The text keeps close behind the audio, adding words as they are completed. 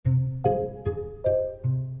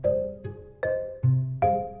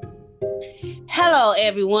Hello,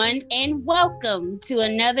 everyone, and welcome to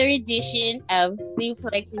another edition of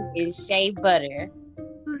Suplexes and Shea Butter.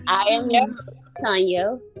 I am your host,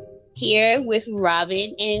 Tanya, here with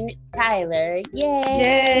Robin and Tyler. Yay!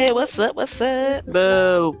 Yeah, what's up? What's up?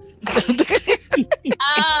 Boo.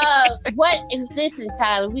 What is listen,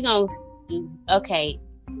 Tyler? Okay.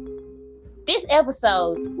 This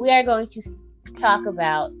episode, we are going to talk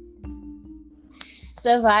about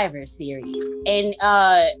Survivor Series, and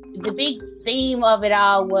the big theme of it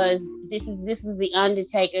all was this was the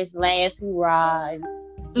Undertaker's last hurrah, and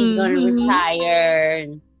he's going to retire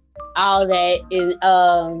and all that.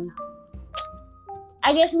 And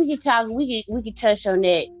I guess we could touch on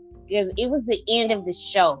that because it was the end of the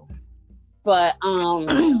show. But all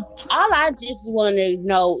I just want to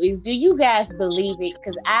know is, do you guys believe it?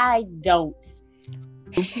 Because I don't.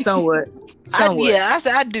 Somewhat. I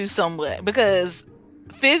said I do somewhat because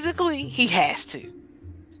physically he has to.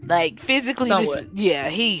 Like physically,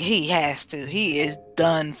 he has to. He is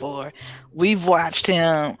done for. We've watched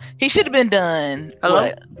him. He should have been done.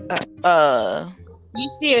 Hello? You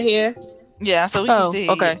still here? Yeah, so he's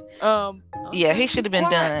still okay. here. Yeah, he should have been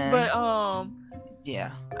done. But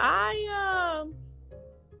yeah.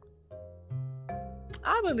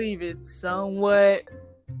 I believe it's somewhat.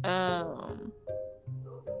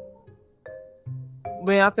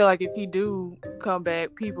 But I feel like if he do come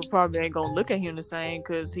back, people probably ain't gonna look at him the same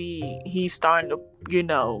because he's starting to,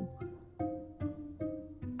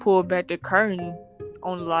 pull back the curtain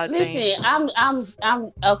on a lot of things. Listen,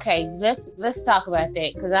 I'm okay. Let's talk about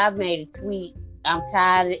that because I made a tweet. I'm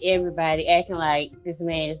tired of everybody acting like this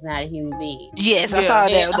man is not a human being. Yes, I saw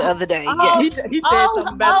that the other day. He said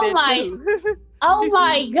something about that too. Oh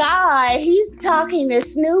my God, he's talking to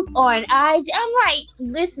Snoop on IG. I'm like,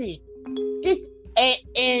 listen, this. And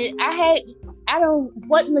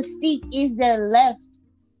what mystique is there left?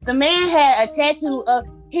 The man had a tattoo of,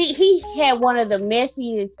 he had one of the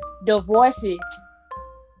messiest divorces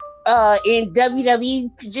in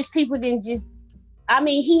WWE. Just people didn't just,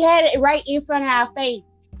 he had it right in front of our face.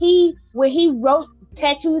 When he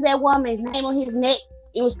tattooed that woman's name on his neck,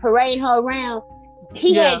 it was parading her around.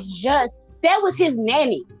 That was his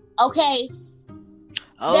nanny, okay?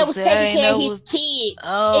 That was taking care of his kids.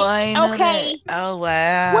 I know that. Oh,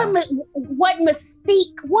 wow. What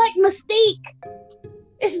mystique? What mystique?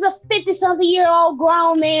 This is a 50-something-year-old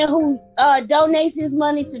grown man who donates his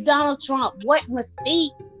money to Donald Trump. What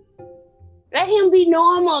mystique? Let him be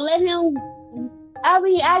normal. Let him...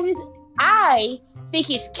 I think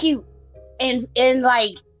it's cute. And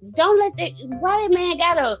like, don't let that... Why that man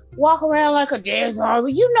gotta walk around like a dead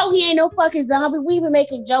zombie? You know he ain't no fucking zombie. We've been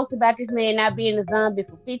making jokes about this man not being a zombie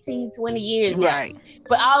for 15, 20 years now. Right.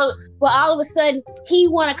 But all of a sudden, he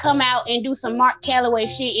want to come out and do some Mark Calloway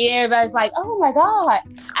shit, and everybody's like, oh my God.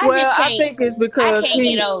 I think it's because I can't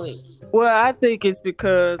get over it. Well, I think it's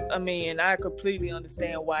because, I completely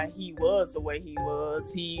understand why he was the way he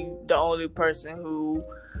was. He the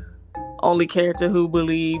only character who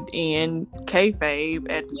believed in kayfabe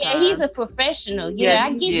at the time. Yeah, he's a professional. Yeah,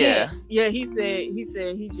 I get that. Yeah, he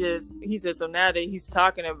said so now that he's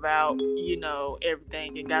talking about,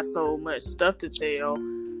 everything and got so much stuff to tell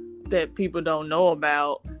that people don't know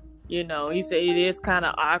about, he said it is kind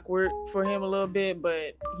of awkward for him a little bit,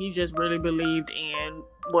 but he just really believed in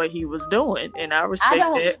what he was doing, and I respect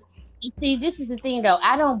that. See, this is the thing though.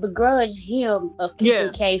 I don't begrudge him of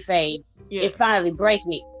keeping kayfabe and finally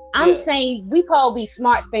breaking it. I'm saying we probably be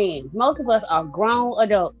smart fans. Most of us are grown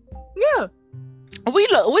adults. Yeah. We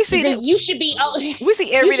see you should be. We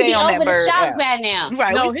see every day on that bird by now.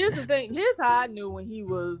 Right. No, here's the thing. Here's how I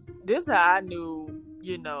knew This is how I knew.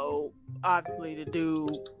 Obviously the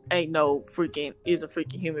dude is a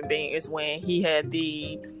freaking human being. Is when he had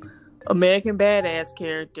the American Badass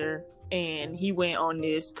character and he went on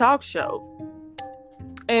this talk show,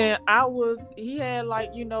 and he had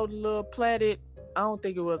the little plaited. I don't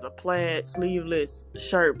think it was a plaid sleeveless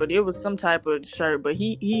shirt, but it was some type of shirt. But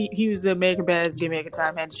he was the American Badass gimmick at the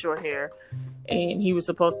time, had short hair, and he was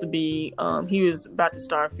supposed to be he was about to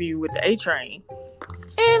start a feud with the A-Train.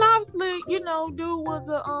 And obviously, dude was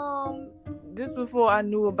this before I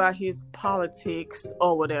knew about his politics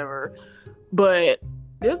or whatever. But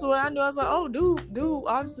this is what I knew. I was like, oh, dude,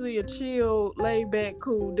 obviously a chill, laid back,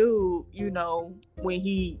 cool dude, when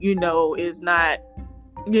he, is not,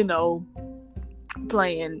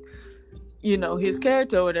 playing, his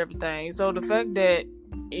character and everything. So the fact that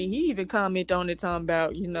he even commented on it talking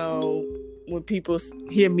about, when people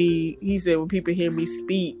hear me, he said when people hear me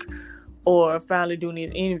speak or finally doing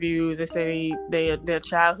these interviews, they say their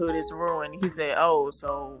childhood is ruined. He said, oh,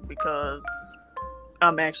 so because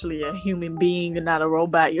I'm actually a human being and not a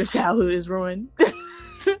robot. Your childhood is ruined.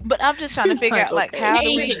 But I'm just trying to figure out, like, okay. how They do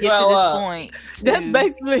need we to get to grow this up. point? That's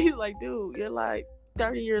basically like, dude, you're like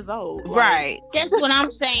 30 years old. Like, Right. That's what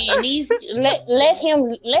I'm saying. Let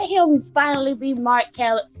him finally be Mark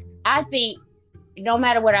Kelly. I think no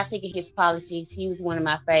matter what I think of his policies, he was one of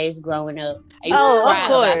my faves growing up. I used to Oh, of cry about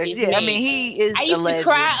course. this Yeah, I man. mean, he is I a used to legend.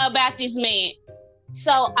 cry about this man.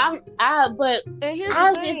 So but and here's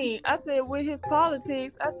I the thing. I said with his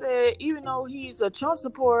politics, I said even though he's a Trump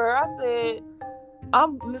supporter, I said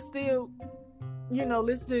I'm still,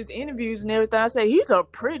 listen to his interviews and everything. I say he's a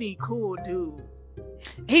pretty cool dude.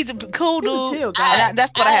 He's a cool dude. He's a chill guy. And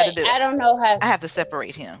that's what I had to do. I don't know how. I have to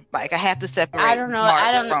separate him. Like, I have to separate I don't know.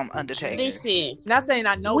 Mark from Undertaker. Listen, Not saying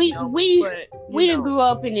I know we him, we but we done grew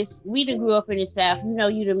up in this. We done grew up in the South. You know,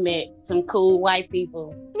 you done met some cool white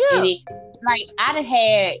people. Yeah. And I done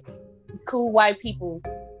had cool white people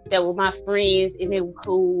that were my friends, and they were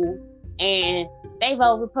cool, and they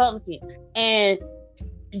vote Republican. And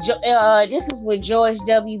this was when George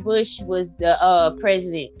W. Bush was the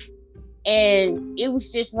president, and it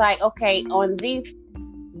was just like, okay, on this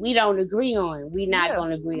we don't agree on. We're not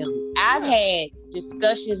going to agree on. I've had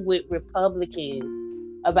discussions with Republicans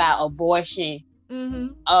about abortion,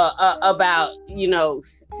 about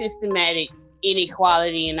systematic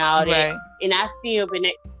inequality and all that, and I've still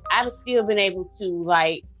been able to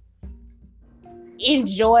like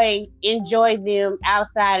enjoy them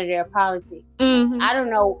outside of their politics. I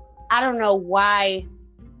don't know why.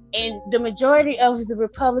 And the majority of the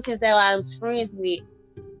Republicans that I was friends with,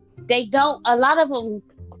 they don't. A lot of them.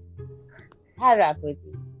 How do I put it?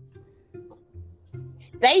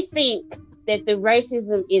 They think that the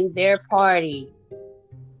racism in their party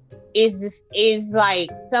is like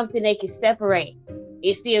something they can separate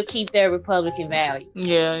and still keep their Republican value.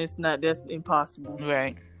 Yeah, it's not. That's impossible.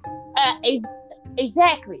 Right.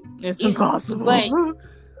 Exactly. It's impossible. But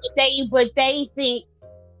they think.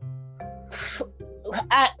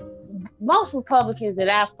 Most Republicans that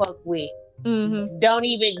I fuck with don't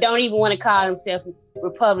even want to call themselves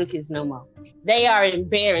Republicans no more. They are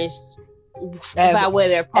embarrassed about where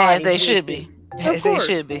their party as they should be. As they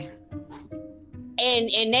should be.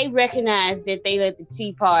 And they recognize that they let the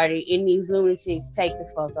Tea Party and these lunatics take the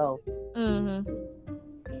fuck over.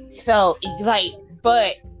 So it's like,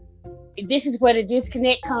 but this is where the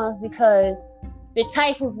disconnect comes, because the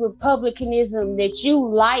type of republicanism that you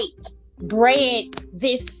like bred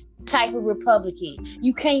this type of Republican.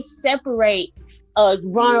 You can't separate a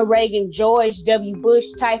Ronald Reagan, George W. Bush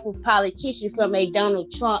type of politician from a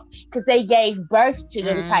Donald Trump, because they gave birth to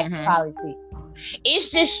them type of policy.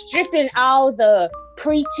 It's just stripping all the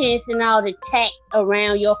pretense and all the tact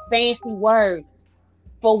around your fancy words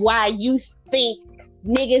for why you think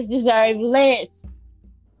niggas deserve less.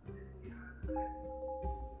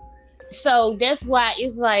 So that's why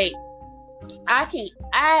it's like I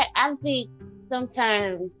think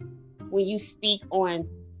sometimes when you speak on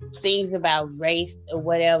things about race or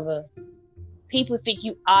whatever, people think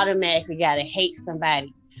you automatically gotta hate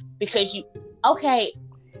somebody because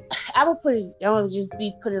I would put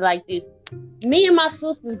it like this. Me and my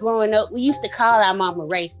sisters growing up, we used to call our mama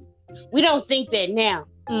racist. We don't think that now.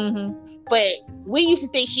 But we used to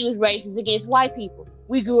think she was racist against white people.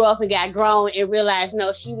 We grew up and got grown and realized,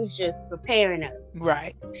 no, she was just preparing us.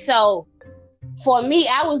 Right. So for me,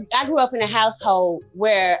 I grew up in a household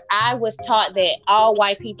where I was taught that all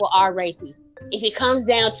white people are racist. If it comes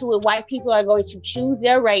down to it, white people are going to choose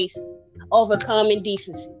their race over common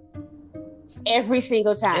decency every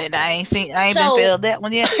single time. And I ain't been failed that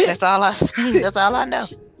one yet. That's all I see. That's all I know.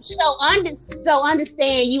 So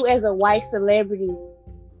understand, you as a white celebrity,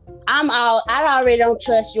 I already don't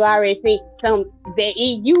trust you. I already think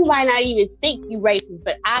you might not even think you racist,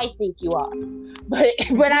 but I think you are. But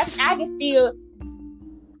I can still.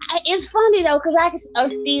 It's funny though, because I can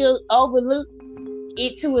still overlook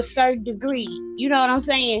it to a certain degree. You know what I'm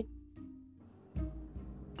saying?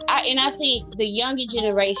 I think the younger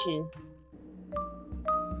generation,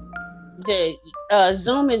 the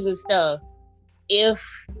Zoomers and stuff, if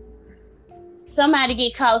somebody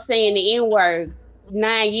get caught saying the N-word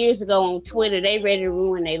 9 years ago on Twitter, they ready to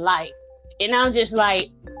ruin their life. And I'm just like,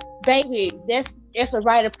 baby, that's a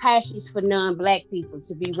rite of passage for non-black people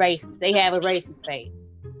to be racist. They have a racist face.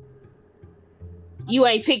 You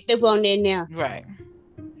ain't picked up on that now. Right.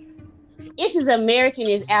 It's as American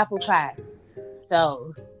as apple pie.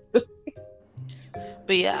 So.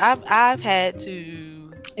 But yeah, I've had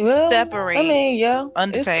to separate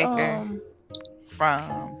Undertaker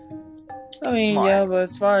from. But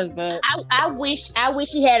as far as that, I wish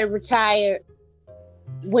he had retired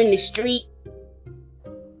when the street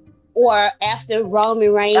or after Roman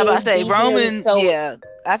I'm about to Reigns say beat him, Roman. Yeah,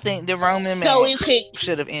 I think the Roman so it match could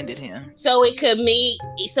should have ended him. so it could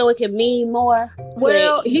mean more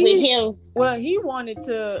Well, with him. Well, he wanted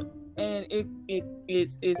to, and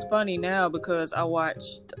it's funny now because I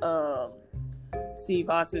watched Steve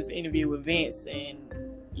Austin's interview with Vince, and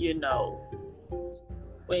you know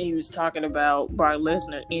when he was talking about Brock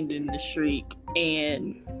Lesnar ending the streak,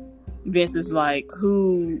 and Vince was like,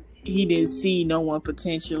 who he didn't see no one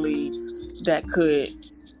potentially that could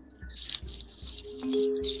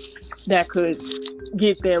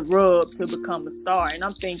get that rub to become a star. And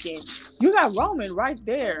I'm thinking, you got Roman right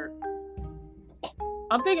there.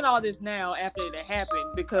 I'm thinking all this now after it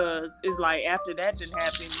happened, because it's like after that didn't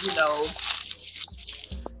happen, you know,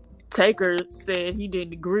 Taker said he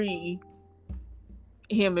didn't agree.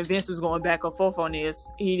 Him and Vince was going back and forth on this.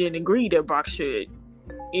 He didn't agree that Brock should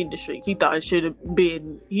end the streak. He thought it should have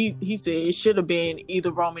been, he said it should have been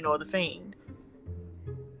either Roman or The Fiend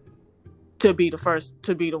to be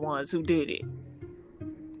the ones who did it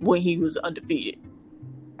when he was undefeated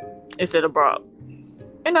instead of Brock.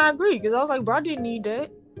 And I agree, because I was like, Brock didn't need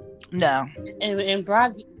that. No. And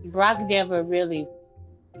Brock never really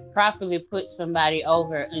properly put somebody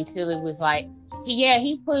over until it was like,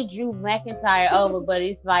 he put Drew McIntyre over, but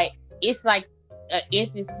it's like an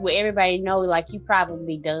instance where everybody knows like you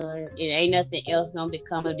probably done. It ain't nothing else gonna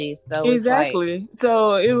become of this. So exactly. It's like,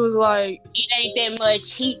 so it was like it ain't that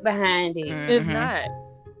much heat behind it. Mm-hmm. It's not.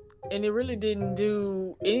 And it really didn't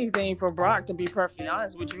do anything for Brock, to be perfectly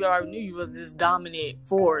honest with you. You already knew he was this dominant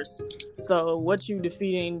force. So what you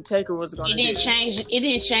defeating Taker was going to do. It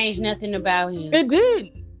didn't change nothing about him. It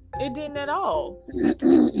didn't. It didn't at all.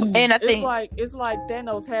 And I think it's like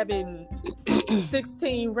Thanos having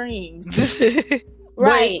 16 rings.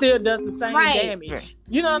 Right. But it still does the same damage. Right.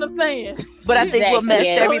 You know what I'm saying? But I think what messed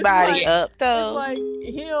everybody up, though. It's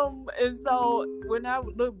like him. And so when I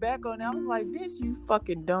look back on it, I was like, Vince, you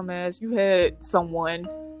fucking dumbass. You had someone.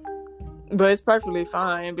 But it's perfectly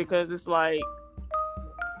fine, because it's like,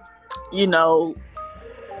 you know,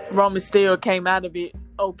 Roman still came out of it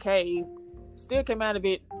okay. Still came out of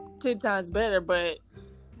it 10 times better. But,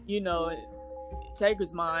 you know,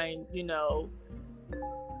 Taker's mind, you know,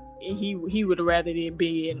 he would have rather it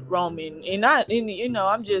be in Roman, and you know,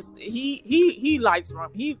 I'm just he likes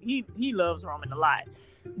Roman, he loves Roman a lot,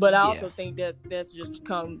 but I also think that's just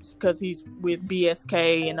comes because he's with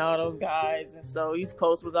BSK and all those guys, and so he's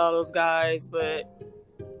close with all those guys, but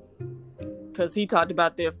because he talked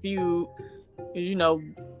about their feud, you know,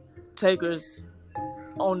 Taker's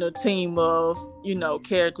on the team of, you know,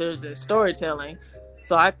 characters and storytelling,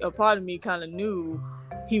 so a part of me kind of knew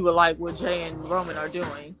he would like what Jay and Roman are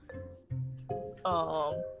doing.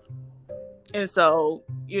 And so,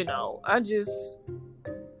 you know, I just,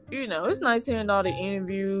 you know, it's nice hearing all the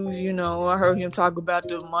interviews. You know, I heard him talk about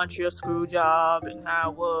the Montreal screw job and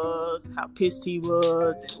how it was, how pissed he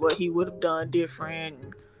was, and what he would have done different.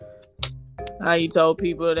 And how he told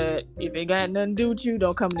people that if it got nothing to do with you,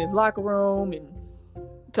 don't come in his locker room. And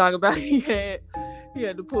talk about he had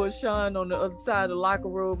to pull Sean on the other side of the locker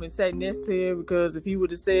room and sat next to him, because if he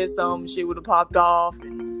would have said something, shit would have popped off.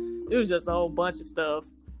 And it was just a whole bunch of stuff.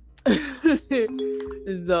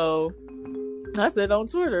 So I said on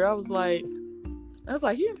Twitter, I was like,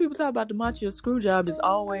 hearing people talk about the Montreal screw job is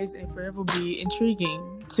always and forever be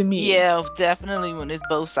intriguing to me. Yeah, definitely when it's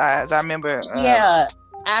both sides. I remember.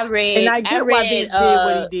 I read, and I get why Vince did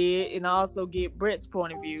what he did, and I also get Brett's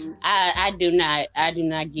point of view. I do not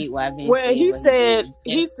get why Vince. Well, did he what said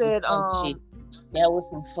that was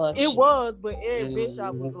some fuck shit. It was, but Eric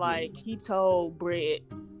Bischoff was like, he told Brett,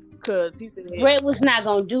 because he said Brett was not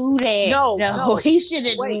gonna do that. No, he should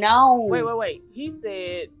have known. Wait. He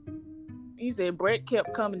said Brett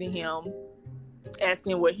kept coming to him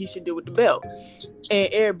asking what he should do with the belt, and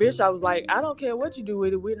Eric Bischoff was like, I don't care what you do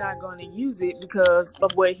with it, we're not going to use it because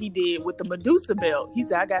of what he did with the Medusa belt. He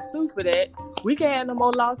said, I got sued for that. We can't have no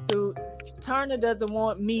more lawsuits. Turner doesn't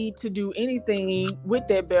want me to do anything with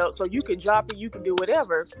that belt, so you can drop it, you can do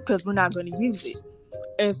whatever, because we're not going to use it.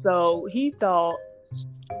 And so he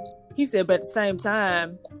said, but at the same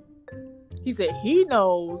time, he said he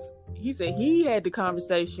knows. He said he had the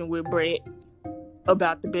conversation with Brett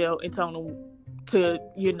about the belt and told him to,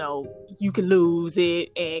 you know, you can lose it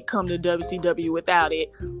and come to WCW without it.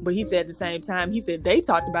 But he said at the same time, he said they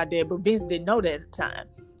talked about that, but Vince didn't know that at the time.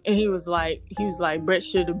 And he was like, Brett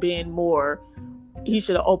should have been more he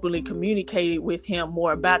should have openly communicated with him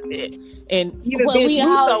more about that. And even Well, Vince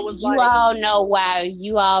Russo was you like, all know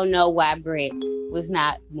why Brett was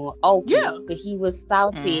not more open. yeah, But he was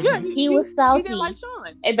salty. yeah, He was he didn't like salty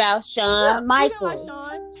Shawn. about Yeah, Shawn he didn't like Michaels.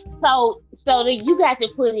 Shawn. So you got to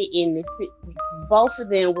put it in the both of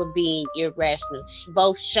them were being irrational.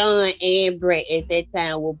 Both Shawn and Brett at that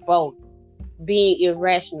time were both being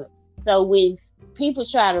irrational. So when people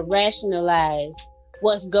try to rationalize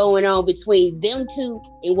what's going on between them two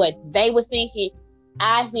and what they were thinking,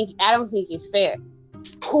 I don't think it's fair.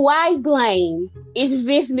 Who I blame is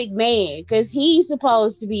Vince McMahon, because he's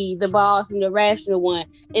supposed to be the boss and the rational one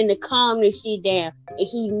and to calm the shit down, and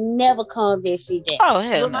he never calmed that shit down. Oh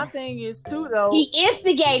hell But no. my thing is too though. He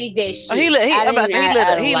instigated that shit. He lit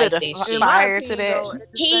a fire to that. Though,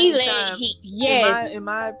 yes. In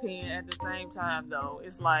my opinion, at the same time though,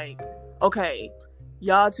 it's like, okay,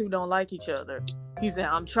 y'all two don't like each other. He said,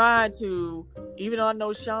 I'm trying to, even though I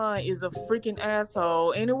know Shawn is a freaking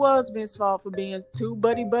asshole, and it was Vince's fault for being too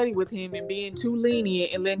buddy with him and being too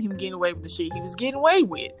lenient and letting him get away with the shit he was getting away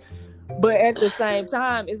with. But at the same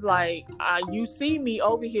time, it's like, you see me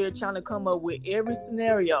over here trying to come up with every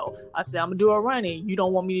scenario. I say, I'm going to do a running. You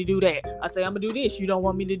don't want me to do that. I say, I'm going to do this. You don't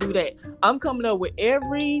want me to do that. I'm coming up with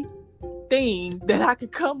everything that I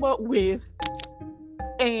could come up with.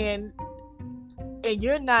 And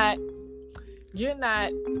you're not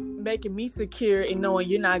making me secure and knowing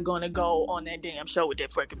you're not going to go on that damn show with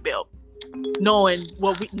that freaking belt. Knowing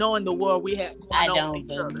the world we have going on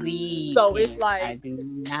with each other. So it's like, I do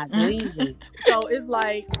not believe it. So it's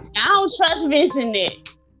like, I don't trust Vince in that.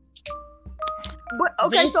 But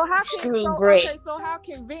okay, Vince so how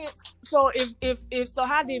can Vince? So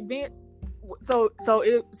how did Vince? So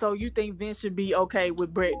you think Vince should be okay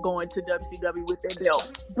with Brett going to WCW with that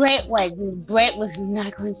belt? Brett was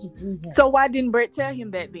not going to do that. So why didn't Brett tell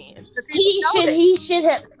him that then?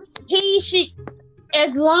 He should.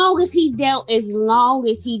 As long as that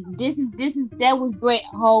was Brett's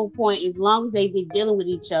whole point. As long as they've been dealing with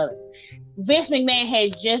each other, Vince McMahon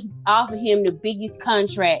had just offered him the biggest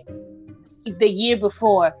contract the year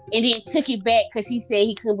before, and then took it back because he said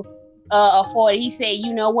he couldn't afford it. He said,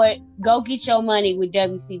 "You know what? Go get your money with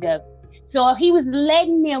WCW." So if he was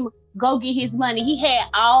letting them go get his money, he had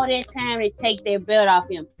all that time to take their belt off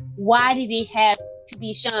him. Why did it have to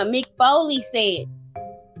be Shawn? Mick Foley said.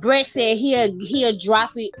 Brett said he'll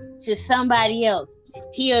drop it to somebody else.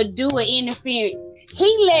 He'll do an interference.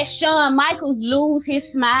 He let Shawn Michaels lose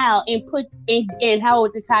his smile and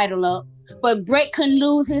hold the title up. But Brett couldn't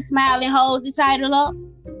lose his smile and hold the title up.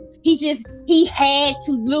 He had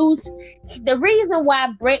to lose. The reason why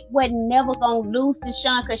Brett wasn't never gonna lose to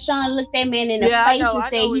Shawn, because Shawn looked that man in the face and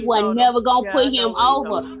said he wasn't never gonna put him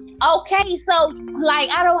over. Okay, so like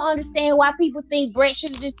I don't understand why people think Brett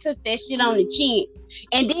should have just took that shit on the chin.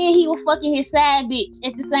 And then he was fucking his side bitch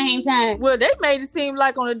at the same time. Well, they made it seem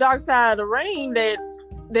like on the dark side of the ring that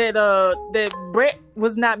Brett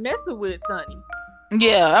was not messing with Sonny.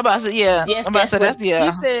 Yeah, I'm about to say, yeah. Yes, I'm about to say that's He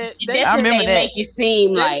said, I remember that. Make it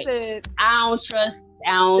seem like said, I don't trust.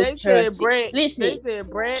 Said Brett. Listen, they said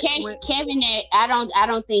Brett. Kevin Nash. I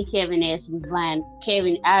don't think Kevin Nash was lying.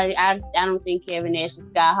 I don't think Kevin Nash and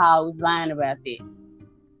Scott Hall was lying about that.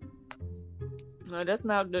 No, that's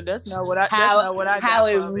not what I. How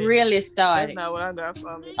it really started. That's not what I got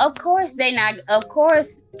from it. Of course they not. Of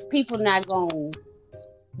course people not gonna.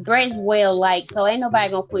 Brett's well liked, so ain't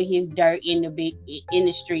nobody gonna put his dirt in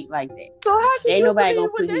the street like that. So how can ain't you nobody believe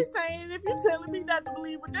gonna what they saying if you're telling me not to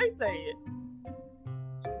believe what they saying?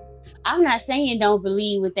 I'm not saying don't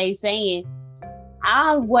believe what they saying.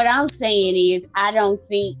 What I'm saying is I don't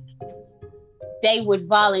think they would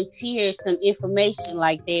volunteer some information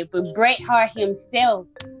like that. But Bret Hart himself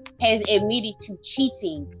has admitted to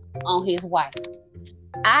cheating on his wife.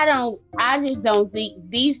 I just don't think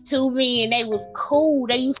these two men, they was cool.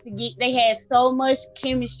 They had so much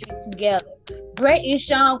chemistry together. Bret and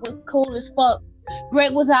Shawn was cool as fuck.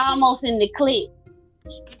 Bret was almost in the clique.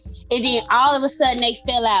 And then all of a sudden they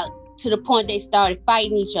fell out to the point they started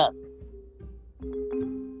fighting each other.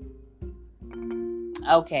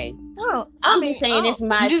 Okay. Well, I'm just saying it's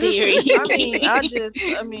my theory.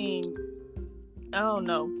 I don't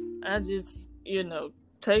know. I just,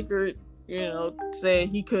 Taker, said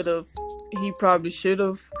he probably should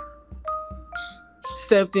have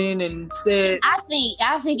stepped in and said. I think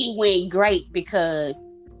it went great because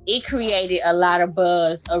it created a lot of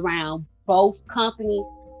buzz around both companies.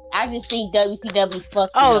 I just think WCW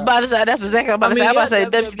fucked up. That's exactly what I'm about to say.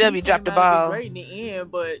 WCW dropped the ball. Great in the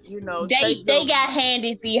end, but they got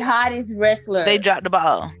handed the hottest wrestler. They dropped the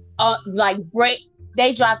ball.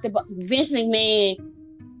 They dropped the ball. Vince McMahon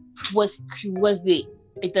was the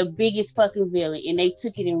biggest fucking villain, and they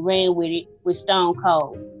took it and ran with it with Stone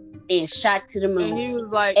Cold and shot to the moon. And he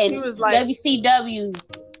was like WCW.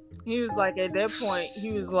 He was like, at that point,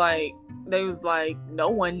 he was like, they was like, no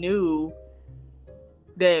one knew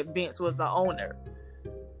that Vince was the owner.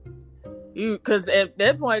 Because at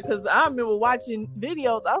that point, because I remember watching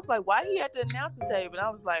videos, I was like, why he at the announcing table? And I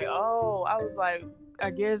was like, I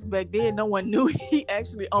guess back then no one knew he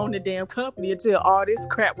actually owned the damn company until all this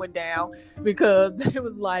crap went down, because it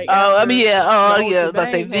was like, but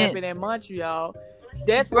they Vince happened in Montreal.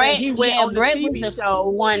 That's when he went on the TV show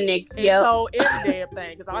one that and told every damn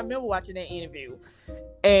thing. Because I remember watching that interview,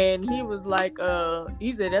 and he was like,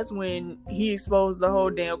 he said that's when he exposed the whole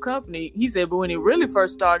damn company. He said, but when it really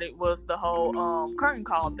first started was the whole curtain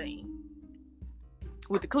call thing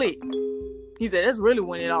with the click. He said that's really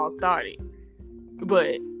when it all started.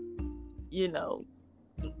 But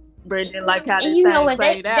Brett didn't like how this thing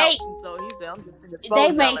played out, so he said, "I'm just gonna."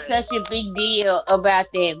 They make such a big deal about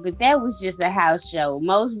that, but that was just a house show.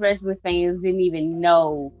 Most wrestling fans didn't even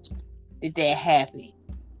know that happened.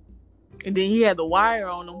 And then he had the wire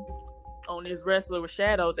on him, on his wrestler with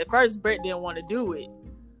shadows. At first, Brett didn't want to do it,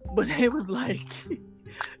 but it was like,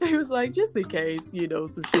 just in case,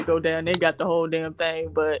 some shit go down. They got the whole damn thing,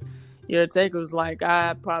 but Taker was like,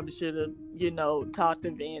 I probably should have, talked to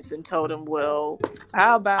Vince and told him, well,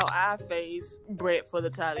 how about I face Brett for the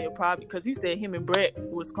title? Probably because he said him and Brett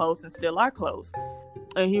was close and still are close.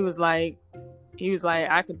 And he was like,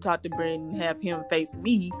 I could talk to Brett and have him face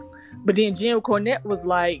me. But then Jim Cornette was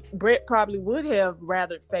like, Brett probably would have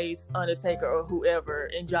rather faced Undertaker or whoever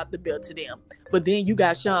and dropped the belt to them. But then you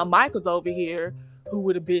got Shawn Michaels over here who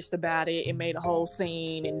would have bitched about it and made a whole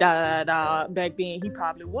scene and da. Back then, he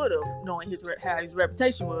probably would have, knowing how his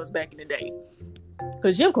reputation was back in the day.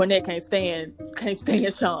 Because Jim Cornette can't stand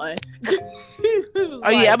Shawn.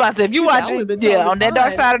 I'm about to say, if you watch it, on that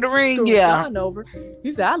dark side of the ring, Shawn over.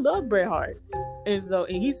 He said, I love Bret Hart. And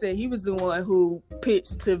he said he was the one who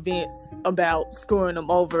pitched to Vince about screwing him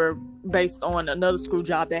over based on another screw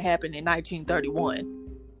job that happened in 1931.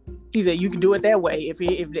 He said you can do it that way.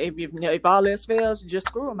 If all else fails, just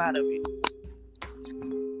screw him out of it.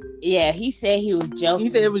 Yeah, he said he was joking. He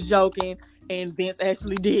said it was joking, and Vince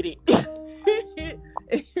actually did it.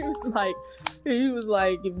 he was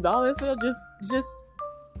like, if all else fails, just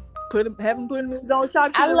have him put him in his own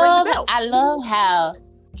shot. I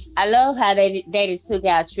love how they took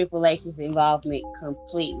out Triple H's involvement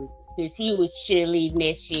completely, because he was cheerleading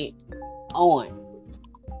that shit on.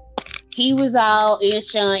 He was all in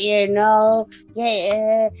Shawn's ear. No,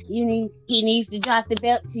 he needs to drop the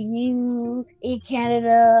belt to you in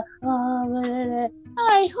Canada.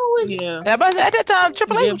 Like, who is? Yeah, but at that time,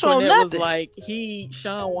 Triple H was on nothing. Was like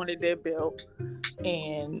Shawn wanted that belt,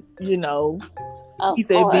 and he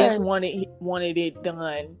said Vince wanted it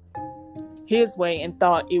done his way and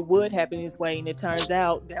thought it would happen his way, and it turns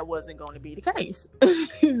out that wasn't going to be the case.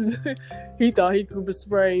 He thought he could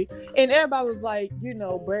spray, and everybody was like,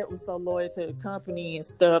 Brett was so loyal to the company and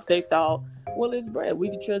stuff. They thought, well, it's Brett. We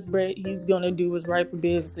can trust Brett. He's going to do what's right for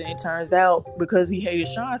business, and it turns out because he hated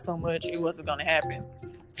Shawn so much, it wasn't going to happen.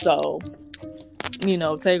 So,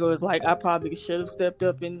 Taker was like, I probably should have stepped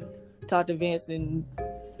up and talked to Vince and,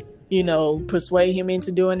 persuade him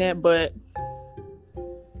into doing that, but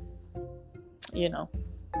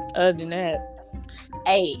other than that,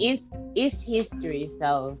 hey, it's history,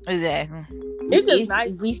 so exactly. It's just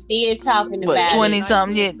nice. We still talking about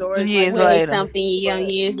 20-something years later.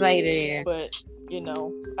 Years later. But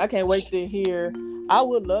I can't wait to hear. I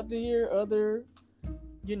would love to hear other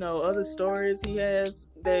stories he has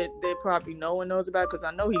that probably no one knows about, because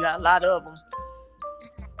I know he got a lot of them.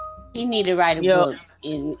 He need to write a book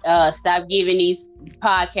and stop giving these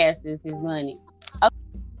podcasters his money.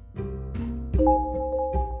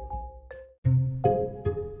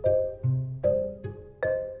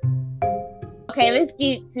 Okay, let's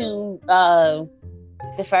get to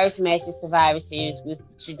the first match of Survivor Series, with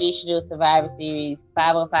the traditional Survivor Series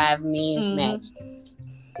 505 men's match.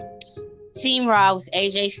 Team Raw was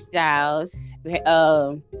AJ Styles,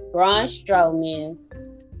 Braun Strowman,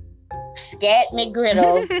 Scat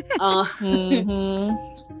McGriddle,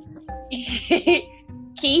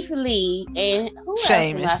 Keith Lee, and who else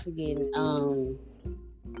am I forgetting?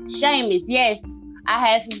 Sheamus. Yes,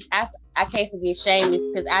 I can't forget Sheamus,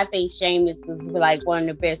 because I think Sheamus was like one of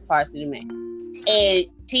the best parts of the match. And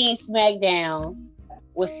Team SmackDown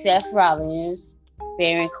was Seth Rollins,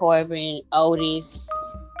 Baron Corbin, Otis,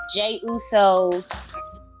 Jey Uso, and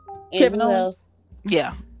Kevin Owens.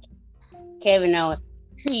 Yeah, Kevin Owens.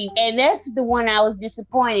 See, and that's the one I was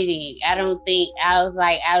disappointed in. I don't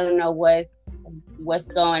know what's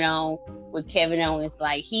going on with Kevin Owens.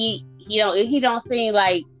 Like he don't seem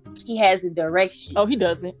like he has a direction. Oh, he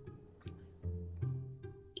doesn't.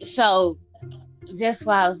 So that's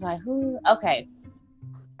why I was like, who? Okay.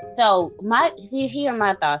 So here are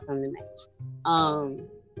my thoughts on the match.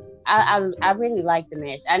 I really like the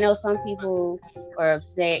match. I know some people are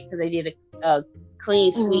upset because they did a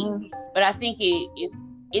clean sweep, but I think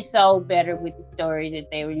it's so better with the story that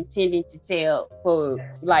they were intending to tell for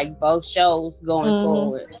like both shows going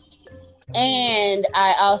forward. And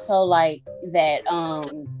I also like that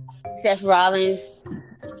Seth Rollins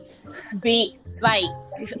be like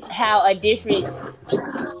how a difference,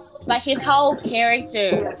 like his whole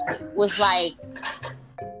character was like,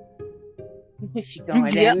 is she going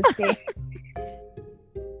down the stairs?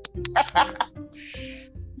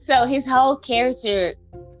 So his whole character,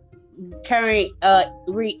 current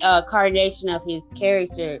incarnation of his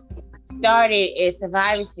character, started at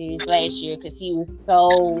Survivor Series last year because he was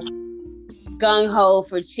so gung ho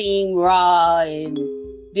for Team Raw and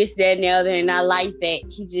this, that, and the other, and I like that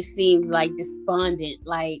he just seemed like despondent,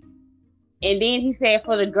 like. And then he said,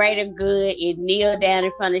 "For the greater good," and kneeled down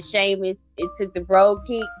in front of Sheamus and took the bro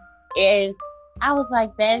kick, and I was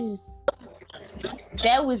like, that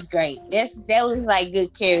was great. That was like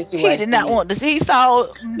good character. He did not want to. He saw.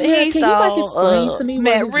 Can you like explain to me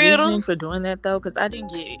Matt what his Riddle reasoning for doing that though? Because I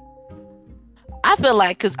didn't get it. I feel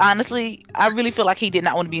like, because honestly, I really feel like he did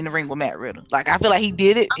not want to be in the ring with Matt Riddle. Like, I feel like he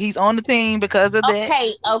did it. He's on the team because of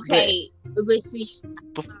that. Okay. But see,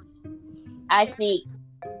 I think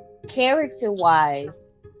character-wise,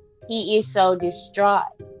 he is so distraught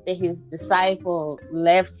that his disciple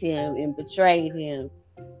left him and betrayed him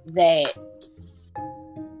that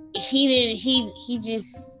he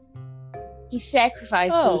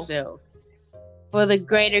sacrificed himself for the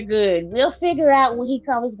greater good. We'll figure out when he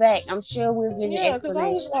comes back. I'm sure we'll get an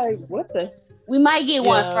explanation. I was like, what the? We might get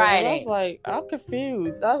one Friday. I was like, I'm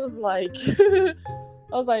confused. I was like,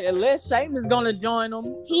 unless Sheamus gonna join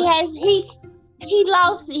him. He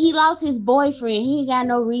lost his boyfriend. He ain't got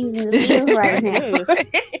no reason to live right now.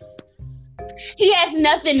 He has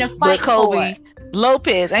nothing to fight Kobe for.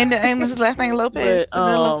 Lopez ain't his last name Lopez?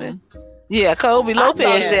 Lopez? Yeah, Kobe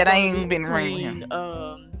Lopez that I ain't been ring with him.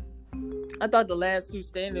 I thought the last two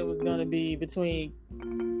standing was gonna be between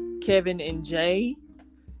Kevin and Jay.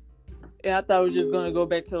 Yeah, I thought it was just gonna go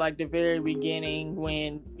back to like the very beginning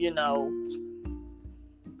when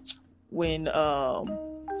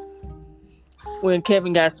when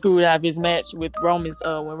Kevin got screwed out of his match with Roman's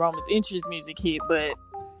when Roman's entrance music hit. But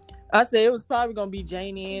I said it was probably gonna be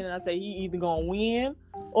Jane in, and I said he either gonna win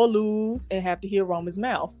or lose and have to hear Roman's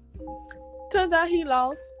mouth. Turns out he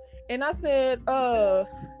lost, and I said,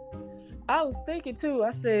 I was thinking too.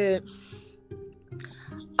 I said,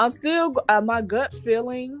 I'm still my gut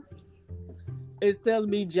feeling is telling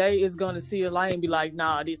me Jay is gonna see a light and be like,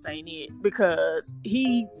 nah, this ain't it, because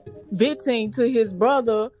he venting to his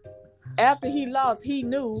brother. After he lost, he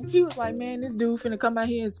knew. He was like, man, this dude finna come out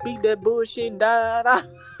here and speak that bullshit and da.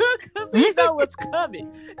 Because he know what's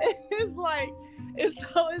coming. It's like,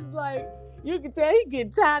 you can tell he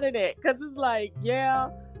getting tired of that. Because it's like, yeah,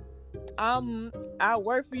 I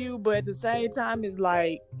work for you, but at the same time, it's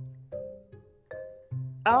like,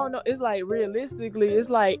 I don't know. It's like, realistically, it's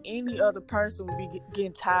like any other person would be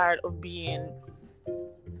getting tired of being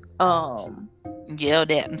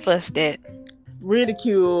yelled at and fussed at,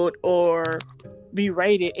 ridiculed or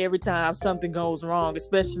berated every time something goes wrong,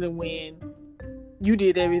 especially when you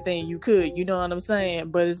did everything you could, you know what I'm saying?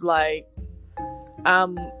 But it's like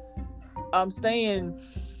I'm staying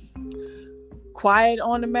quiet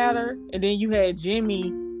on the matter, and then you had Jimmy,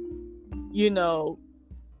 in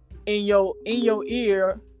your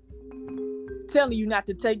ear telling you not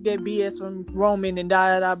to take that BS from Roman and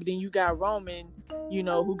da, but then you got Roman,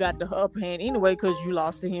 who got the upper hand anyway because you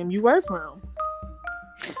lost to him, you work for him.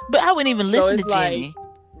 But I wouldn't even listen to Jimmy.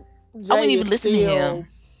 I wouldn't even listen to him.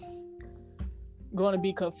 Going to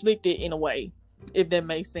be conflicted in a way, if that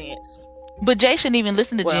makes sense. But Jay shouldn't even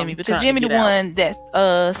listen to Jimmy, because Jimmy the one that's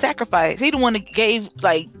sacrificed. He the one that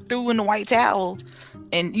threw in the white towel,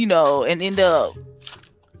 and and ended up.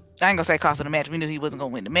 I ain't gonna say cost of the match. We knew he wasn't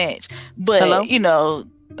gonna win the match, but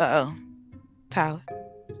Tyler,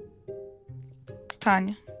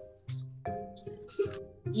 Tanya.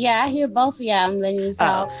 Yeah, I hear both of y'all. I'm letting you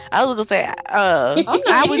talk. I was gonna say, I'm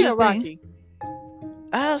not hearing Rocky.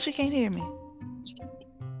 Oh, she can't hear me.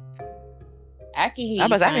 I can hear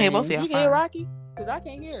you. I can hear both of y'all. You can hear Rocky? Because I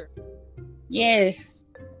can't hear. Yes.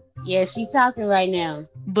 Yeah, she's talking right now.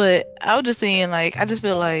 But I was just saying, I just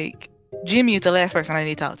feel like Jimmy is the last person I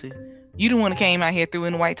need to talk to. You the one that came out here threw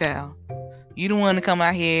in the white towel. You the one to come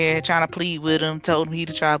out here trying to plead with him, told him he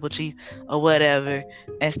the tribal chief or whatever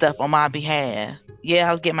and stuff on my behalf. Yeah,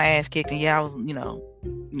 I was getting my ass kicked, and yeah, I was,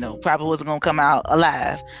 probably wasn't gonna come out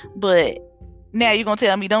alive. But now you're gonna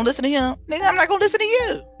tell me don't listen to him, nigga? I'm not gonna listen to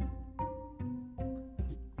you.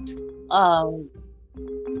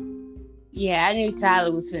 Yeah, I knew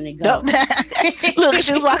Tyler was finna go. Look,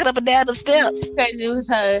 she was walking up and down the steps because it was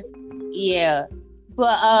her. Yeah,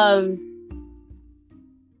 but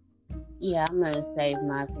yeah, I'm gonna save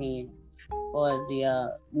my opinion for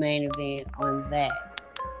the main event on that.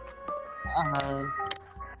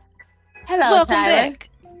 Hello, Welcome Tyler. back.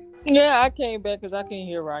 Yeah, I came back because I can't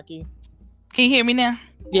hear Rocky. Can you hear me now?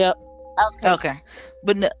 Yep. Okay.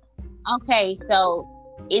 But no. Okay, so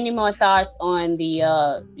any more thoughts on the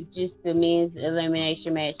just the men's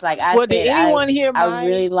elimination match? Like I said, did anyone hear I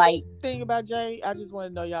really like thing about Jay? I just want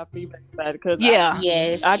to know y'all feedback about it because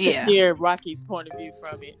I could hear Rocky's point of view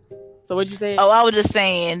from it. So what'd you say? Oh, I was just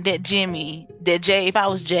saying that Jay, if I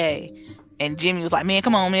was Jay and Jimmy was like, man,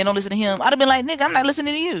 come on, man, don't listen to him, I'd have been like, nigga, I'm not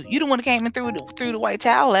listening to you. You the one that came in threw the white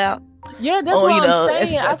towel out. Yeah, that's what I'm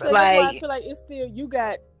saying. I feel like it's still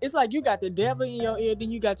it's like you got the devil in your ear,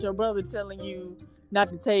 then you got your brother telling you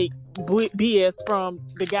not to take BS from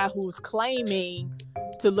the guy who's claiming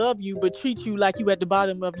to love you but treat you like you at the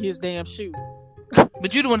bottom of his damn shoe.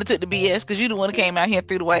 But you the one that took the BS because you the one that came out here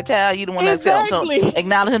through the white towel. You the one that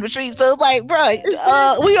acknowledge him retreat. So it's like, bro,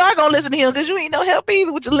 we are gonna listen to him because you ain't no help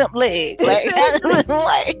either with your limp leg. Like,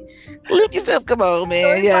 like lift yourself. Come on,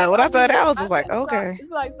 man. So yeah, when I saw that, I was just like, okay.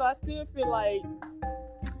 So I still feel like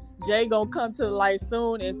Jay gonna come to the light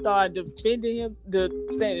soon and start defending him,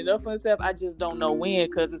 standing up for himself. I just don't know when,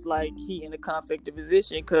 because it's like he in a conflicted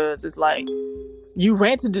position. Because it's like you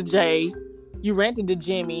ranted to Jay, you ranted to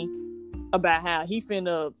Jimmy about how he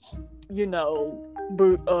finna,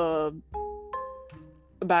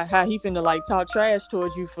 about how he finna like talk trash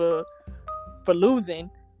towards you for losing.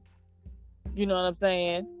 You know what I'm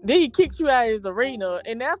saying? Then he kicked you out of his arena,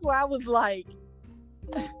 and that's why I was like,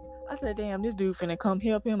 I said, damn, this dude finna come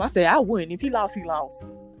help him. I said, I wouldn't. If he lost, he lost.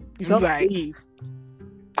 He's gonna leave.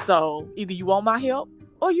 So either you want my help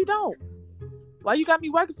or you don't. Why you got me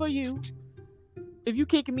working for you if you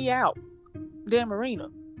kicking me out? Damn arena.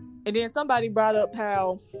 And then somebody brought up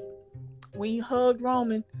how when he hugged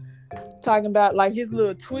Roman, talking about like his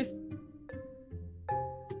little twist.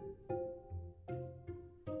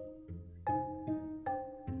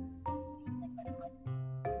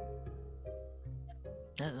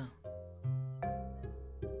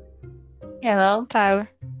 Hello, Tyler.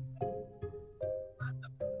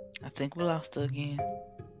 I think we lost her again.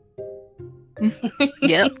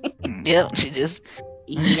 Yep. She just.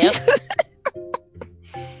 Yep.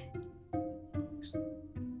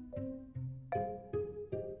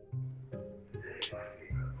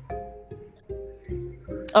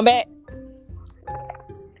 I'm back.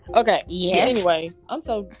 Okay. Yes. Yeah, anyway, I'm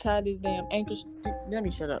so tired of this damn anchor. Let me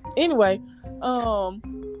shut up. Anyway,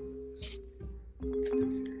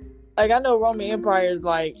 like I know Roman Empire is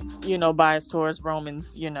like, biased towards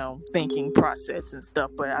Roman's, thinking process and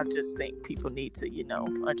stuff, but I just think people need to,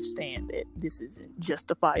 understand that this isn't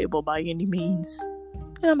justifiable by any means.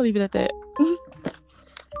 And I'm gonna leave it at that.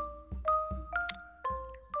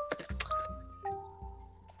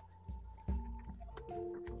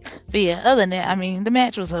 But yeah, other than that, I mean, the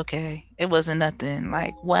match was okay. It wasn't nothing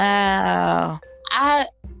like, wow.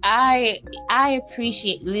 I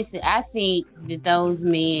appreciate. Listen, I think that those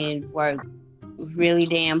men worked really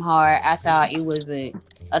damn hard. I thought it was a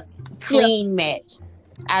clean match.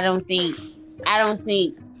 I don't think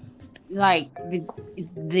like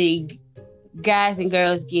the guys and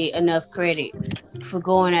girls get enough credit for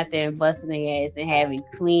going out there and busting their ass and having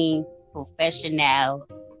clean, professional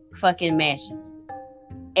fucking matches.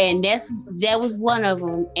 And that was one of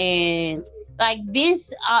them. And like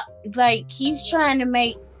this, like he's trying to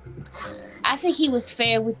make. I think he was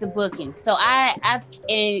fair with the booking. So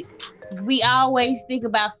and we always think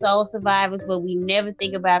about soul survivors, but we never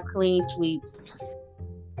think about clean sweeps.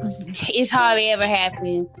 It's hardly ever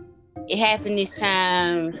happens. It happened this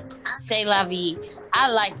time. C'est la vie. I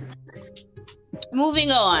like it.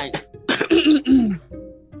 Moving on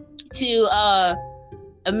to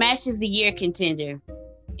a match of the year contender,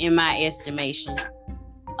 in my estimation.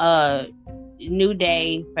 New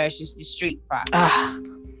Day versus the Street Profits.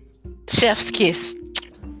 Chef's kiss.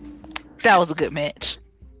 That was a good match.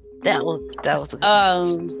 That was a good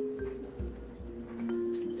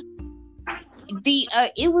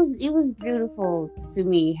match. It was beautiful to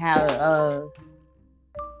me how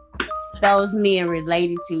those men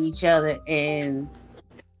related to each other and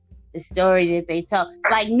the story that they tell.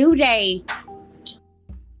 Like New Day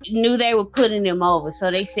knew they were putting them over, so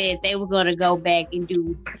they said they were gonna go back and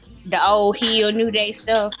do the old heel New Day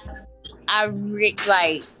stuff.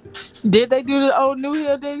 Like, Did they do the old New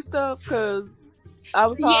Year Day stuff? Cause I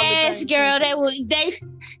was hardly yes, paying girl, attention. they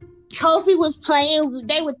Kofi was playing.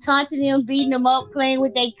 They were taunting him, beating him up, playing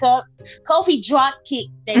with their cup. Kofi drop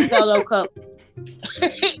kicked their solo cup.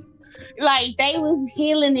 Like, they was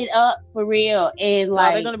healing it up for real, and So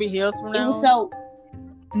are they like, gonna be heels from it now was on? so.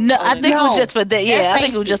 No, I think it was just for that. they're Yeah, I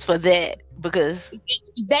think it was faces. just for that because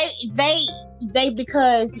They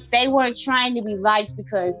because they weren't trying to be liked,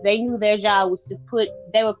 because they knew their job was to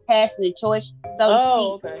they were passing the torch,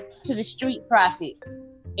 so to speak, to the street profit.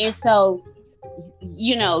 And so,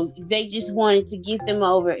 they just wanted to get them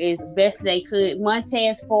over as best they could.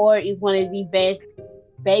 Montez Ford is one of the best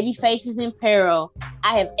baby faces in peril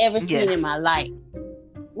I have ever seen in my life.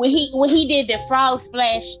 When he did the frog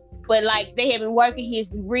splash, but like, they have been working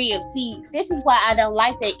his ribs. See, this is why I don't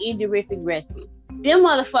like that indie wrestling. Them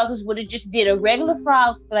motherfuckers would have just did a regular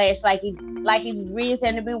frog splash like his ribs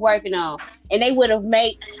hadn't been working on, and they would have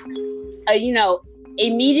made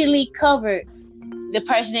immediately covered the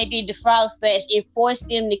person that did the frog splash and forced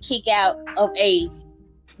them to kick out of a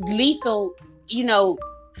lethal,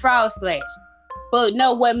 frog splash. But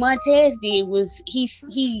no, what Montez did was he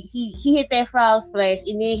hit that frog splash,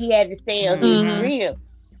 and then he had to sell his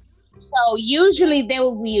ribs. So usually they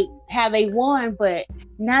would be how they won, but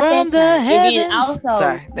not from that time. heavens. And then also,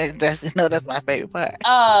 sorry, that's my favorite part.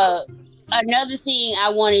 Another thing I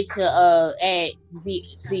wanted to add,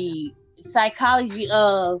 the psychology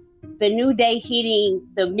of the New Day hitting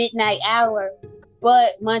the midnight hour,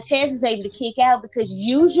 but Montez was able to kick out because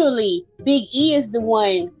usually Big E is the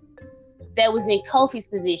one that was in Kofi's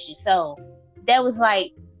position. So that was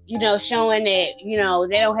like, showing that,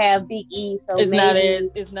 they don't have Big E, so they're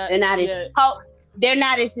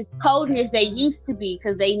not as potent as they used to be,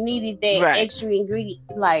 because they needed that extra ingredient.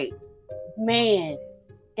 Like, man,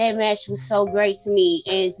 that match was so great to me,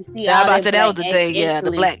 and to see that was the thing. Yeah,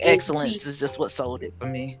 the black excellence is just what sold it for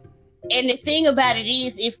me. And the thing about it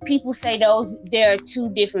is, if people say there are two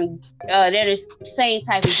different, they're the same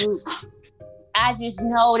type of group, I just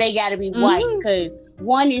know they got to be white, because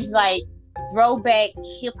one is like throwback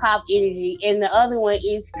hip hop energy, and the other one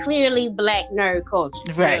is clearly black nerd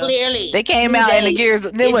culture. Right. Clearly, they came out in the Gears.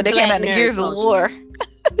 They came out in the Gears of War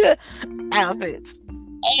outfits.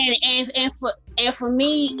 And for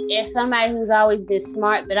me, as somebody who's always been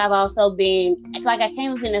smart, but I've also been like, I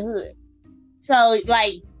came up in the hood, so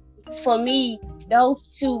like, for me,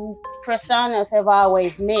 those two personas have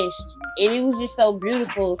always meshed, and it was just so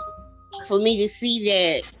beautiful for me to see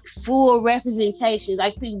that full representation.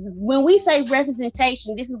 Like, when we say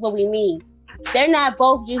representation, this is what we mean. They're not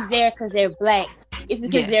both just there because they're black. It's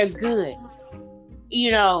because they're good.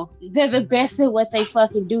 They're the best at what they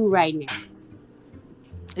fucking do right now.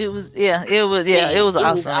 It was an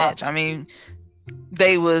awesome match. I mean,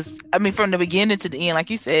 from the beginning to the end, like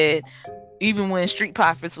you said, even when Street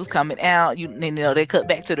Profits was coming out, they cut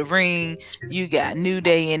back to the ring. You got New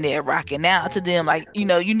Day in there rocking out to them. Like, you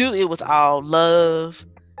knew it was all love,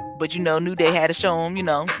 but New Day had to show them,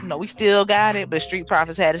 we still got it, but Street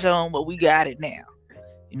Profits had to show them, but we got it now.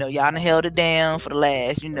 Y'all done held it down for the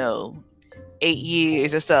last, 8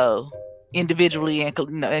 years or so, individually and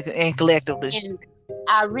collectively. And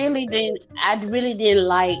I really didn't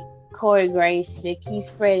like Corey Graves that keeps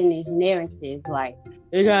spreading his narrative, like,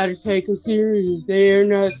 they gotta take him serious. They are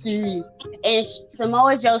not serious. And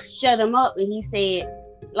Samoa Joe shut him up, and he said,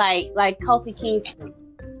 like Kofi Kingston,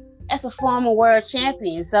 that's a former world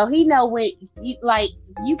champion. So he know when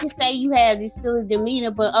you can say you have this silly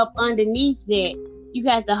demeanor, but up underneath that, you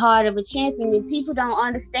got the heart of a champion, and people don't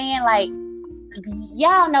understand. Like,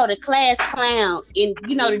 y'all know the class clown, and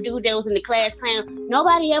the dude that was in the class clown.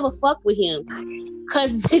 Nobody ever fucked with him,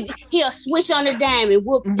 cause he'll switch on the dime and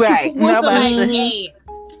whoop somebody's ass.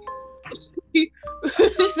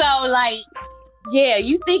 So, like, yeah,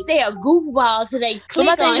 you think they are goofball till they click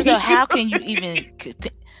my thing on is, though, how can you even?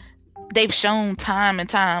 They've shown time and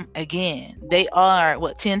time again. They are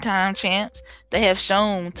 10-time champs. They have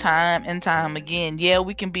shown time and time again. Yeah,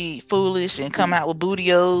 we can be foolish and come out with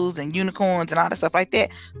bootios and unicorns and all that stuff like that,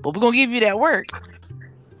 but we're gonna give you that work.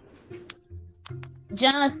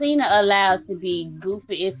 John Cena allowed to be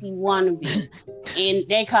goofy as he want to be, and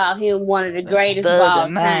they call him one of the greatest of all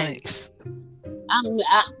time.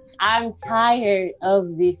 I'm tired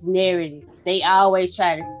of this narrative. They always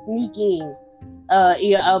try to sneak in.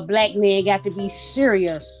 A black man got to be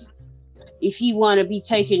serious if he want to be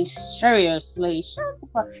taken seriously. Shut the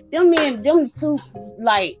fuck. Them two,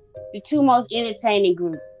 like, the two most entertaining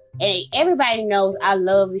groups And everybody knows I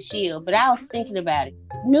love the Shield, but I was thinking about it.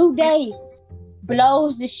 New Day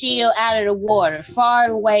blows the Shield out of the water. Far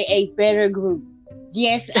and away a better group.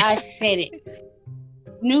 Yes, I said it.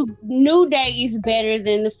 New Day is better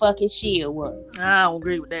than the fucking Shield was. I don't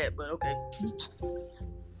agree with that, but okay.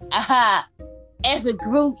 Aha. As a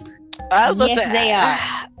group, yes, they are.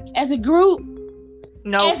 As a group,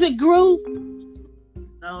 no. As a group,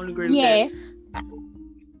 I don't agree with yes.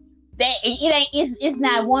 That it ain't. It's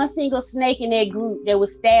not one single snake in that group that would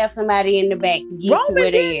stab somebody in the back to get Roman to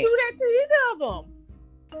where they didn't do that to either of them.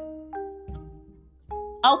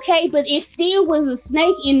 Okay, but it still was a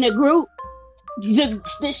snake in the group.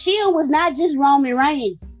 The Shield was not just Roman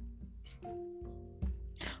Reigns.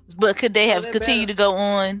 But could they have continued to go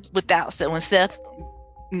on without when Seth,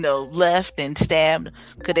 left and stabbed?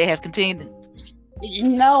 Could they have continued?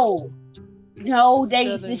 No,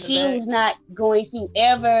 the Shield was not going to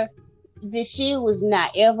ever. The Shield was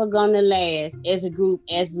not ever going to last as a group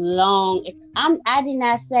as long. I did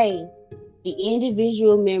not say the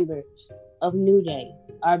individual members of New Day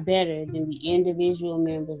are better than the individual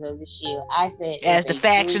members of the Shield. I said as the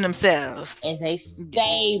faction themselves, as a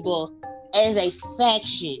stable, as a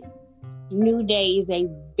faction. New Day is a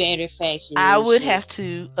better faction. I would have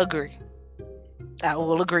to agree. I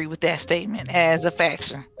will agree with that statement as a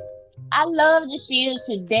faction. I love the Shield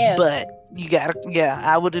to death. But you gotta,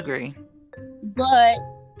 I would agree. But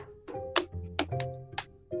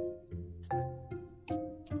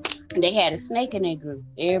they had a snake in their group.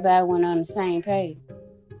 Everybody went on the same page.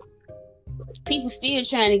 People still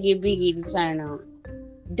trying to get Big E to turn on.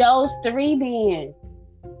 Those three men,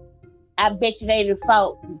 I bet you they'd have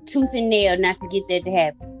fought tooth and nail not to get that to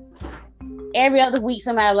happen. Every other week,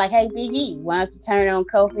 somebody was like, "Hey, Big E, why don't you turn on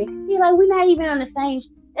Kofi?" He's like, "We're not even on the same."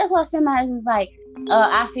 That's why somebody was like,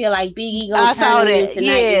 "I feel like Big E gonna turn on tonight."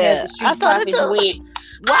 Yeah, I saw that too. Win.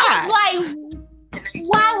 Why? I was like,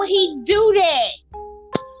 why would he do that?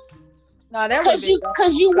 No, that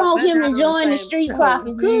because you want him to join the Street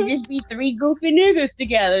Profits and just be three goofy niggas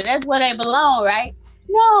together. That's where they belong, right?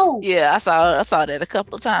 No. Yeah, I saw that a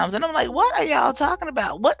couple of times, and I'm like, what are y'all talking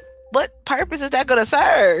about? What purpose is that going to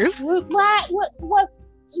serve? Why? What?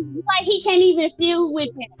 Like he can't even feud with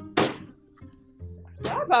him.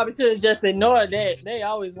 I probably should have just ignored that. They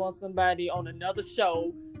always want somebody on another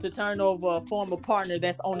show to turn over a former partner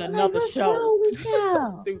that's on another show. What's wrong with y'all?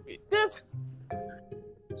 So stupid.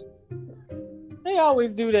 They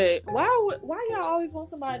always do that. Why y'all always want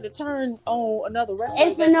somebody to turn on another wrestler?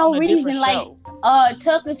 And for no reason, like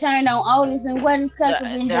Tucker turned on Otis, and what is Tucker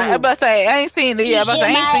been doing? I'm about to say I ain't seen it. Yeah, I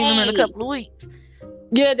ain't seen him in a couple of weeks.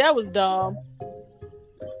 Yeah, that was dumb.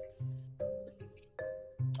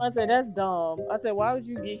 I said that's dumb. I said, why would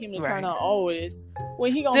you get him to turn on Otis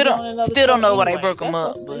when he gonna be on another show? Still don't know anyway? why they broke him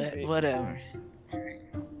up, so but whatever.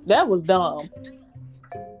 That was dumb.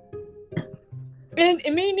 And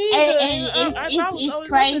me neither. And it's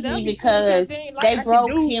crazy because they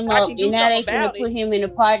broke him up, and now they finna put him in a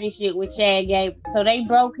partnership with Shea Gable. So they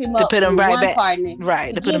broke him up to put him with right one back, partner,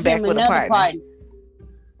 right? To put him back with a partner.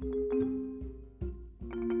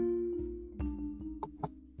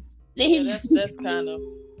 That's kind of.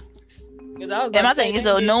 And my thing is,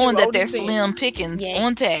 though, knowing that they're slim pickings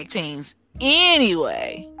on tag teams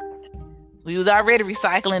anyway, we was already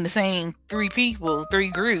recycling the same three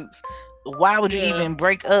groups. Why would you even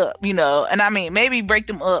break up? And I mean, maybe break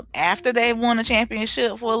them up after they won a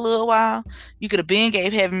championship for a little while. You could have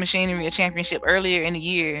gave Heavy Machinery a championship earlier in the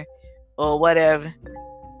year or whatever.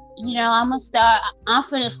 I'm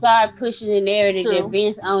finna start pushing the narrative that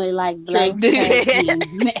Vince only like black tag teams.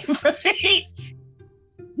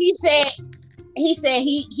 He said he said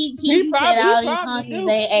all these hunkies,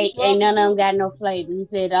 they ain't none of them got no flavor. He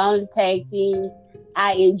said the only tag teams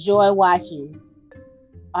I enjoy watching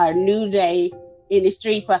are New Day in the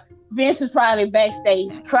Street Fight. Vince was probably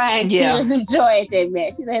backstage crying tears of joy at that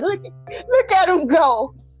match. He said, look at him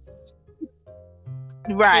go.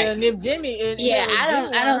 Right. Yeah, and if Jimmy I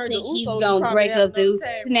don't think he's gonna break up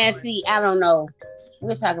the now. See, I don't know.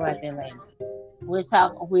 We'll talk about that later.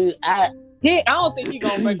 I don't think he's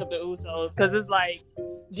gonna break up the Usos because it's like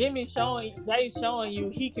Jay's showing you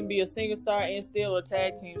he can be a single star and still a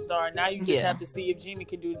tag team star. Now you just have to see if Jimmy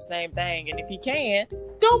can do the same thing, and if he can,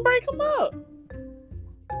 don't break him up.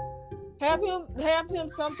 Have him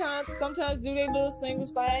sometimes do their little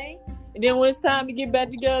singles thing, and then when it's time to get back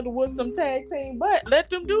together with some tag team, but let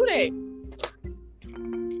them do that.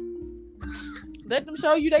 Let them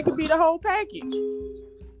show you they could be the whole package.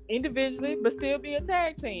 Individually, but still be a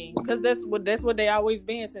tag team because that's what they always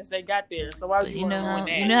been since they got there. So why would you want to ruin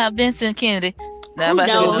that? You know how Vincent Kennedy. Now I'm about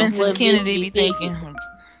to say Vincent Kennedy be thinking.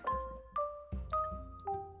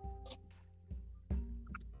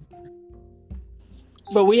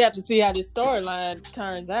 But we have to see how this storyline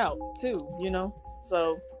turns out too,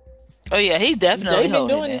 So Oh yeah, he's definitely Jay been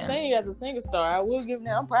doing this thing as a single star. I will give him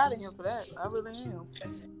that. I'm proud of him for that. I really am.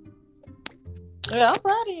 Yeah, I'm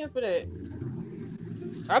proud of him for that.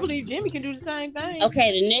 I believe Jimmy can do the same thing.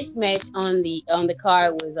 Okay, the next match on the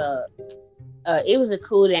card was it was a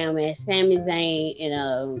cool down match. Sami Zayn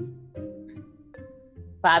and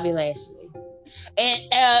Bobby Lashley.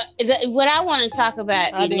 And what I want to talk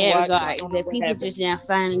about in that regard is that people just now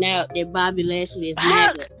finding out that Bobby Lashley is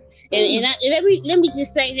MAGA. And let me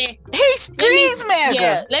just say that he's MAGA.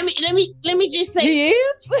 Yeah, let me just say he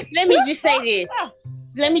is. Let me just say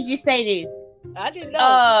this. I didn't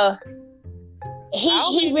know.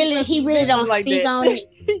 He really don't like speak on it.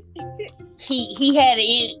 He had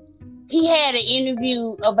an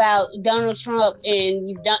interview about Donald Trump,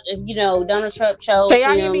 and Donald Trump chose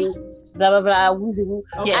him. Blah blah blah. Woozy woo.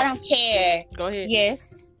 Yes. I don't care. Go ahead.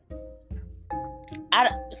 Yes. I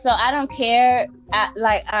don't care. I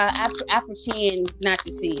pretend not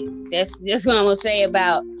to see it. That's what I'm gonna say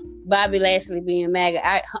about Bobby Lashley being MAGA.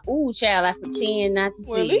 Child, I pretend not to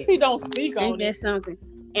see it. Well, at least he don't speak on it. That's something.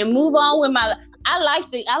 And move on with my. I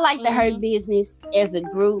like the Hurt Business as a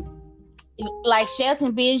group. Like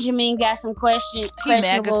Shelton Benjamin got some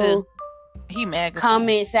questionable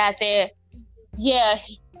comments out there. Yeah,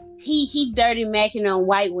 he dirty macking on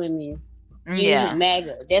white women. Yeah,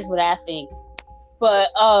 MAGA. That's what I think. But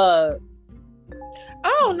I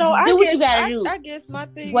don't know. Do what you gotta do. I guess my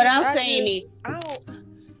thing. What I'm saying is, I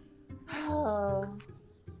don't.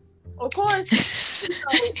 Of course, it's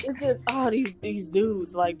just all these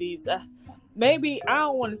dudes like these. Maybe I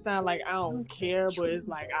don't want to sound like I don't care, but it's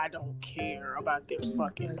like I don't care about their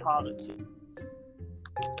fucking politics.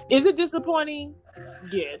 Is it disappointing?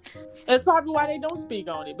 Yes. That's probably why they don't speak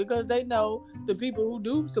on it, because they know the people who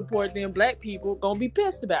do support them, black people, gonna be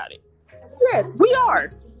pissed about it. Yes, we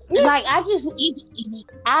are. Like I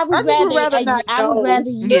would rather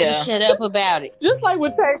you just shut up about it. Just like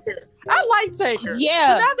with Taker. I like Taker.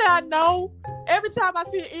 Yeah. But now that I know, every time I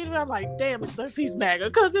see an interview, I'm like, damn, it sucks he's MAGA.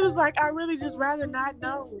 Because it was like, I really just rather not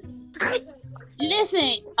know.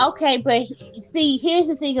 Listen, okay, but see, here's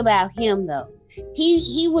the thing about him though.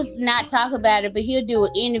 He was not talk about it, but he'll do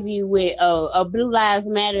an interview with a Blue Lives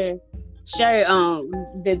Matter shirt on,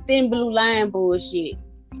 the thin blue line bullshit.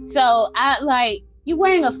 So you're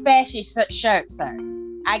wearing a fascist shirt, sir.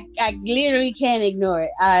 I literally can't ignore it.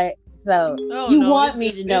 Want me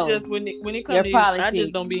to know? Just when it comes to these, I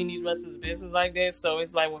just don't be in these wrestlers' business like this. So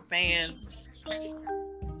it's like when fans,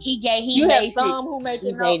 you have some who make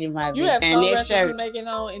it on. You have some wrestlers who make it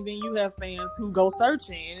on, and then you have fans who go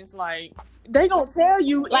searching, and it's like they gonna tell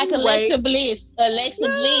you like anyway. Alexa Bliss. Bliss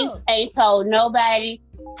ain't told nobody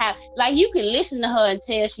how. Like you can listen to her and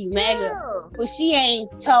tell she's MAGA, but she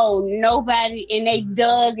ain't told nobody, and they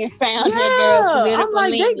dug and found that girl political. I'm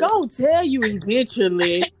like, they gonna tell you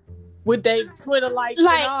eventually. With they Twitter likes and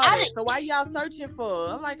all that. So why y'all searching for?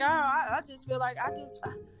 I'm like, I just feel like I'm just.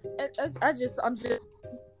 It's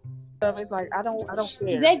like I don't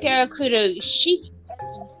care. That girl could have.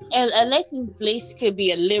 Alexis Bliss could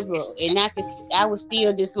be a liberal, and I would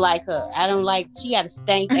still dislike her. I don't like. She got a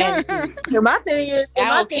stank attitude. My thing is,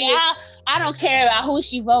 I don't care about who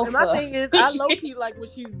she votes for. My thing is, I low key like what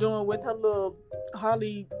she's doing with her little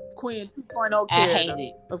Harley Quinn 2.0 character. I hate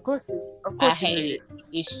it. Of course, I hate it.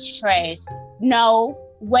 It's trash. No,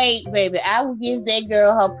 wait, baby. I will give that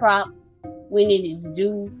girl her props when it is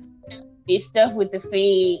due. It's stuff with the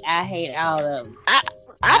Fiend. I hate all of them.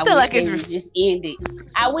 I feel like it's just end it.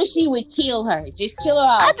 I wish he would kill her. Just kill her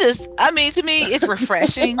off. To me, it's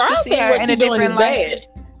refreshing to see her in a different light.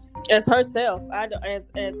 As herself, as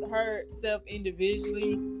herself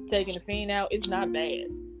individually taking the Fiend out, it's not bad.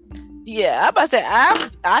 Yeah, I'm about to say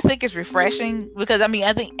I think it's refreshing because I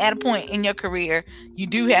think at a point in your career you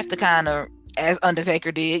do have to kind of, as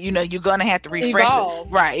Undertaker did, you're gonna have to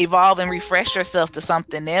evolve and refresh yourself to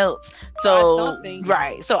something else. So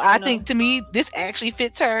So I think to me this actually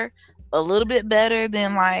fits her a little bit better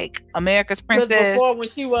than like America's Princess. Because before, when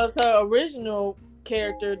she was her original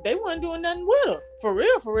character, they weren't doing nothing with her for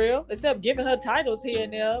real, except giving her titles here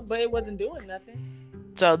and there, but it wasn't doing nothing.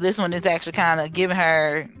 So this one is actually kind of giving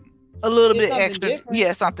her a little bit extra,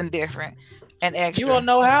 different. Something different and extra. You won't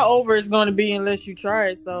know how over it's going to be unless you try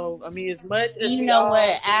it. So as much as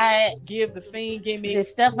I give the Fiend gimmick, the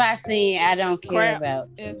stuff I seen, I don't care about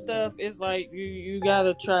and stuff. It's like you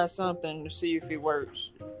gotta try something to see if it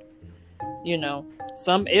works.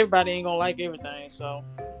 Everybody ain't gonna like everything. So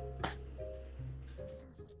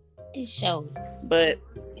it shows, but.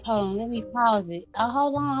 Hold on, let me pause it.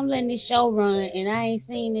 Hold on, I'm letting this show run, and I ain't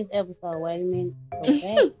seen this episode. Wait a minute.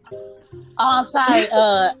 Okay. I'm sorry.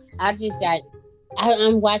 I just got.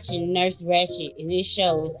 I'm watching Nurse Ratched, and it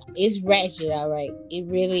shows it's ratchet, all right. It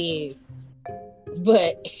really is.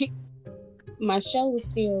 But my show is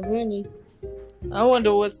still running. I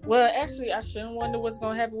wonder actually, I shouldn't wonder what's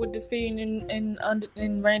gonna happen with the Fiend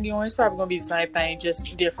and Randy Orton. It's probably gonna be the same thing,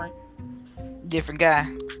 just different. Different guy.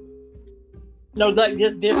 No, like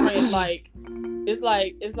just different. It's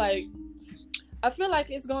like I feel like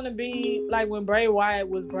it's gonna be like when Bray Wyatt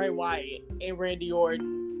was Bray Wyatt and Randy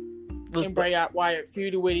Orton and Bray Wyatt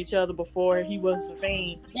feuded with each other before he was the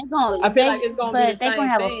Fiend. I feel like it's gonna be the same thing. They're gonna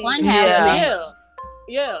have a fun house match.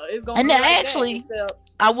 Yeah, it's gonna. And be like actually,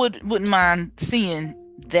 I wouldn't mind seeing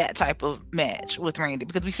that type of match with Randy,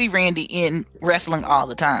 because we see Randy in wrestling all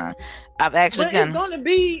the time. It's gonna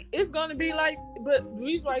be like, but the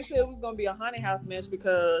reason why I said it was gonna be a haunted house match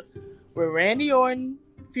because when Randy Orton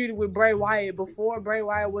feuded with Bray Wyatt before Bray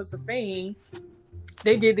Wyatt was the Fiend,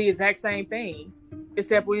 they did the exact same thing,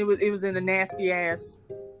 except when it was in a nasty ass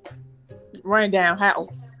rundown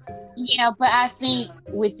house. Yeah, but I think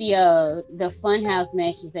with the funhouse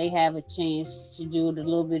matches, they have a chance to do it a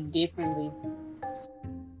little bit differently.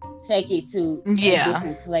 Take it to a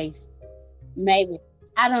different place. Maybe.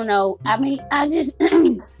 I don't know. I mean, I just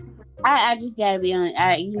I just gotta be honest.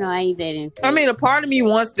 I ain't that into it. I mean, a part of me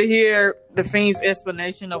wants to hear the Fiend's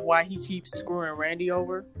explanation of why he keeps screwing Randy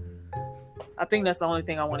over. I think that's the only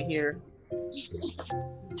thing I want to hear.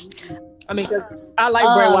 I mean, because I like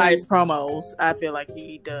Bray Wyatt's promos. I feel like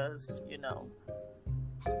he does,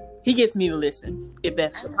 he gets me to listen. If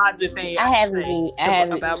that's the positive thing I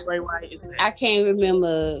haven't about Bray Wyatt is that I can't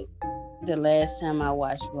remember the last time I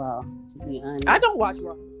watched Raw. To be honest, I don't watch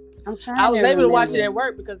Raw. I'm trying. I was able to watch it at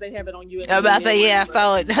work because they have it on USA. I was about to say, I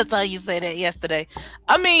saw it. I saw you say that yesterday.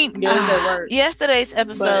 I mean, yesterday's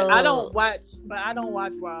episode. But I don't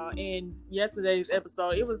watch Raw. And yesterday's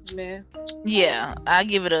episode, it was meh. Yeah, I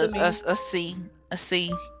give it a C. A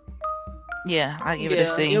C. Yeah, I give it a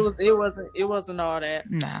C. It wasn't all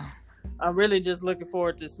that. No. I'm really just looking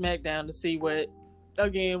forward to SmackDown to see what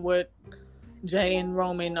Jay and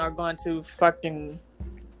Roman are going to fucking.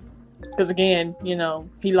 Because again,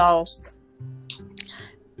 he lost,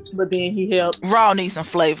 but then he helped. Raw needs some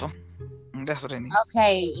flavor. That's what it needs.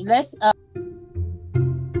 Okay, let's.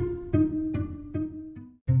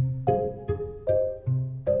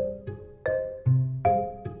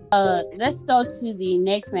 Let's go to the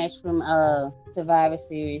next match from Survivor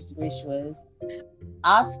Series, which was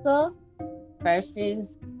Asuka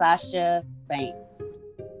versus Sasha Banks,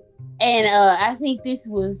 and I think this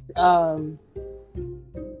was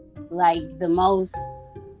like the most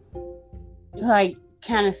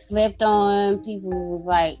kind of slept on. People was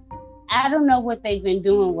like, I don't know what they've been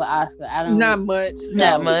doing with Asuka. I don't. Not much.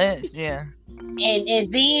 Not much. Yeah.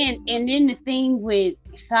 And then the thing with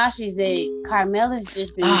Sasha is that Carmella's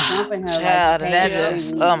just been jumping her. Child, and that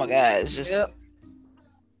just oh my god, it's just. Yep.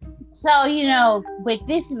 So but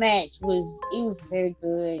this match was very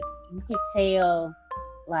good. You could tell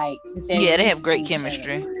they have great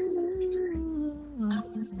chemistry.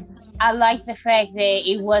 I like the fact that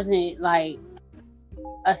it wasn't like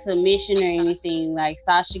a submission or anything. Like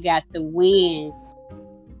Sasha got the win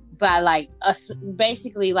by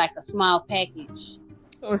basically like a small package.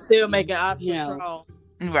 Or still making Asuka strong.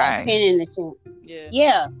 Right. Pinning the champ. Yeah.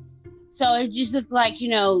 Yeah. So it just looked like,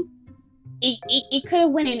 it could have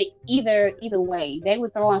went in either way. They were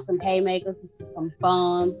throwing some haymakers, some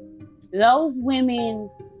bombs. Those women,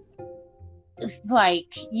 it's like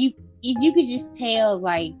you could just tell,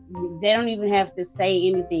 like, they don't even have to say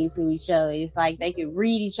anything to each other. It's like they could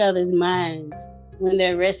read each other's minds when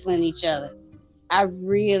they're wrestling each other. I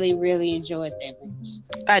really, really enjoyed that match.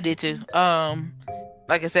 I did too.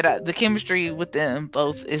 Like I said, the chemistry with them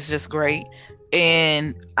both is just great.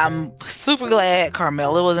 And I'm super glad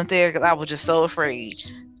Carmella wasn't there, because I was just so afraid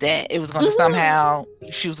that it was going to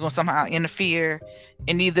she was going to somehow interfere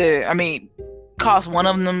and cost one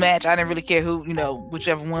of them the match. I didn't really care who,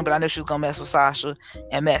 whichever one, but I knew she was going to mess with Sasha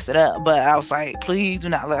and mess it up. But I was like, please do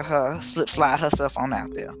not let her slide herself on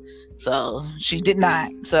out there. So she did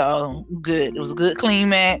not. So good. It was a good, clean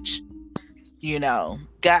match.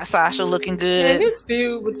 Got Sasha looking good. And this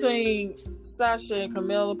feud between Sasha and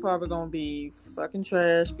Carmella probably going to be fucking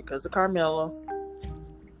trash because of Carmella.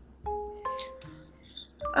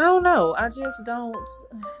 I don't know. I just don't.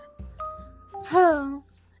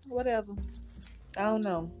 Whatever. I don't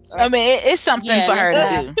know. I mean, it's something for her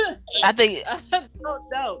to do. I think. I don't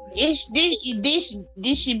know. This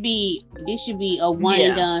should be a one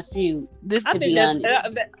and done feud.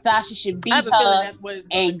 Sasha should beat her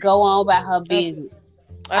and go on about her business.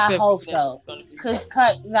 I hope so. Cause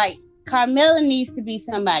Carmella needs to be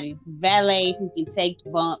somebody's valet who can take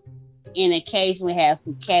bumps and occasionally have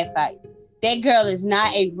some cat fights. That girl is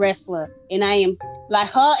not a wrestler, and I am like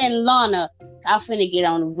her and Lana. I'm finna get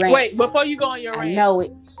on the rant. Wait, before you go on your rant, I know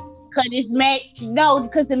it. Cause this match, no,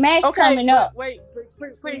 because the match coming up. Wait,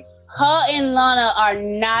 please. Her and Lana are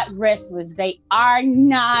not wrestlers. They are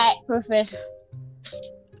not professional.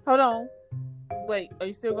 Hold on. Wait, are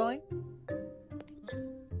you still going?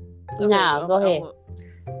 Okay, no, go ahead.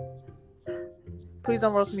 Please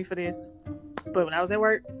don't roast me for this. But when I was at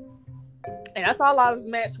work, and I saw Lana's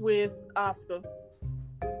match with Asuka,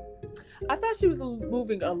 I thought she was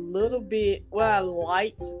moving a little bit. What I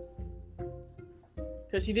liked,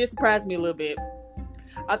 because she did surprise me a little bit.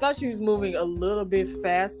 I thought she was moving a little bit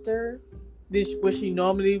faster than what she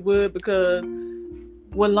normally would, because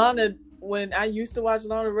when I used to watch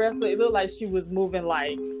Lana wrestle, it looked like she was moving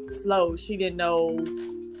like slow. She didn't know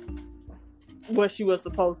what she was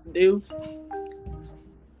supposed to do.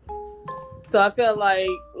 So I felt like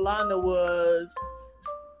Lana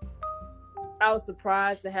I was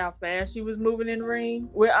surprised at how fast she was moving in the ring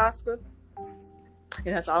with Asuka.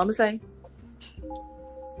 And that's all I'm gonna say.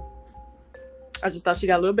 I just thought she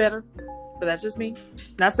got a little better, but that's just me.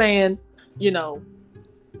 Not saying,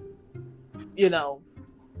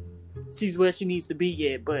 she's where she needs to be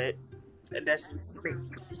yet, but that's just me.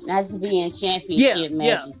 Not to be in championship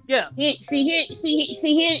matches. Yeah.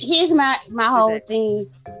 Here's my whole thing.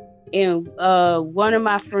 And one of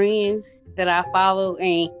my friends that I follow,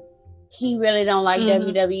 and he really don't like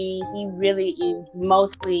WWE. He really is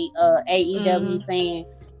mostly AEW fan.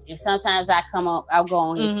 And sometimes I'll go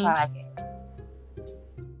on his podcast.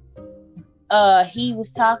 He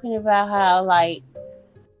was talking about how like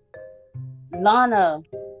Lana,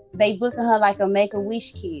 they booking her like a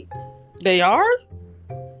Make-A-Wish kid. They are?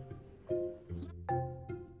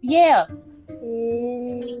 Yeah.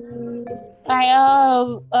 Like,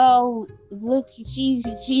 oh, look,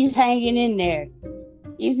 she's hanging in there.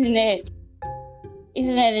 Isn't that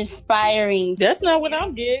inspiring? That's not what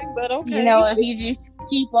I'm getting, but okay. If you just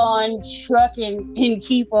keep on trucking and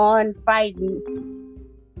keep on fighting,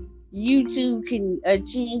 you too can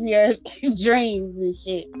achieve your dreams and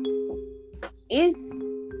shit. It's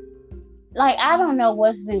like, I don't know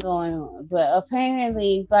what's been going on, but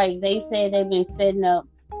apparently, like, they said they've been setting up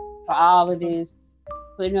for all of this,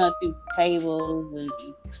 putting her through tables, and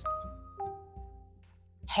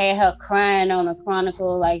had her crying on a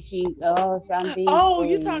Chronicle like I'm being. Oh,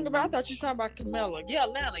 you talking about? I thought you were talking about Camilla. Yeah,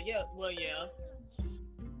 Lana. Yeah, well, yeah.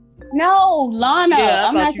 No, Lana. Yeah,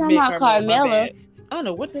 I'm not talking about Carmella. I don't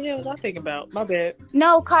know what the hell was I thinking about. My bad.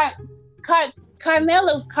 No, Carmella.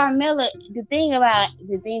 The thing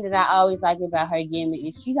that I always like about her gimmick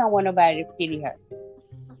is she don't want nobody to pity her.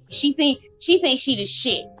 She thinks she the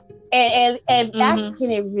shit, and I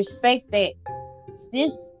can respect that.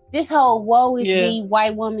 This whole woe is me,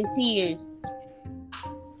 white woman tears,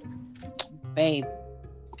 babe.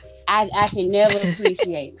 I can never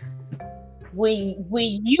appreciate it.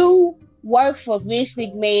 When you work for Vince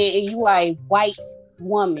McMahon and you are a white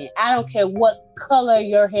woman, I don't care what color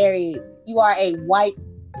your hair is, you are a white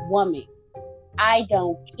woman. I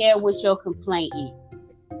don't care what your complaint is.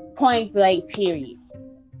 Point blank, period.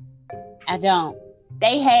 I don't.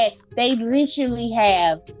 They literally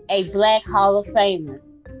have a Black Hall of Famer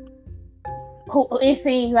who it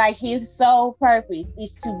seems like his sole purpose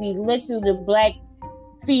is to belittle the black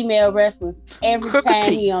female wrestlers every time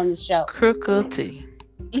he on the show. Crookedy.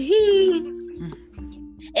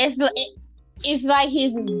 It's like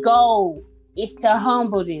his goal is to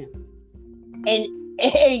humble them. And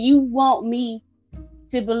you want me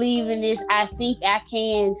to believe in this I think I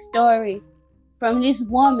can story from this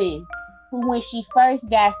woman who, when she first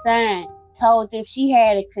got signed, told them she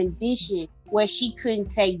had a condition where she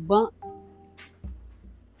couldn't take bumps.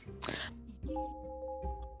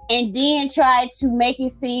 And then tried to make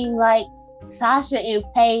it seem like Sasha and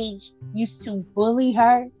Paige used to bully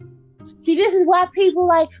her. See, this is why people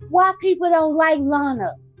don't like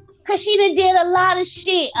Lana. Cause she done did a lot of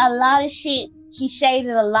shit. She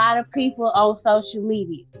shaded a lot of people on social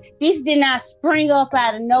media. This did not spring up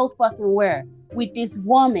out of no fucking where with this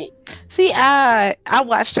woman. See, I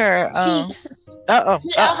watched her. Hold on,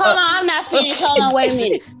 I'm not finished. Hold on, wait a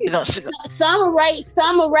minute. Summer Rae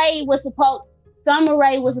was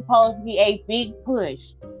supposed to be a big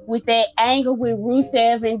push with that angle with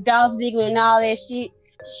Rusev and Dolph Ziggler and all that shit.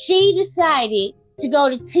 She decided to go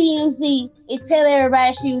to TMZ and tell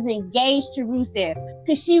everybody she was engaged to Rusev.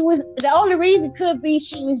 Because the only reason could be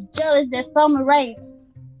she was jealous that Summer Rae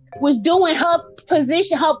was doing her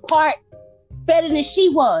position, her part, better than she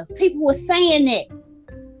was. People were saying that.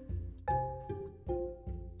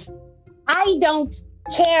 I don't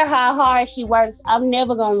care how hard she works. I'm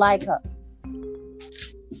never gonna like her.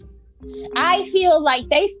 I feel like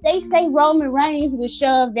they say Roman Reigns was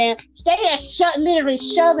shoved down. They are literally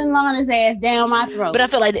shoving Lana's ass down my throat. But I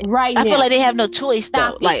feel like now. feel like they have no choice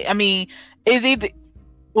though. Like, I mean, is either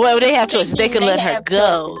they have choices. They can let her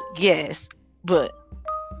go. Choices. Yes, but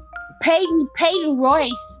Peyton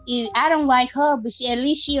Royce is. I don't like her, but at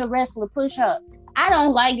least she a wrestler. Push her. I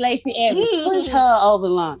don't like Lacey Evans. Push her over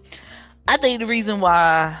Lana. I think the reason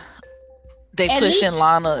why they pushing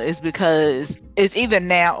Lana is because it's either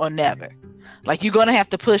now or never. Like, you're gonna have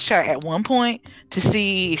to push her at one point to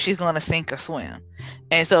see if she's gonna sink or swim.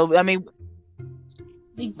 And so, I mean,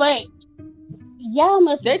 but y'all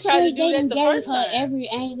must they tried to do that the gave her every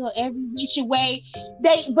angle, every which way.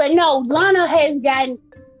 But no, Lana has gotten.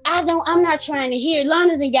 I'm not trying to hear.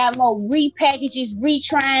 Lana done got more repackages,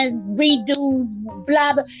 retries, redos,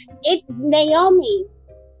 blah blah. Naomi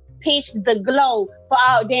pitched the glow for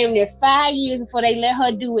all damn near 5 years before they let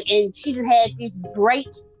her do it, and she done had this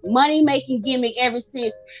great money-making gimmick ever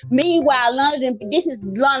since. Meanwhile, this is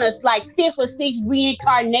Lana's like 5th or 6th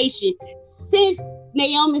reincarnation since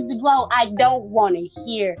Naomi's the glow. I don't want to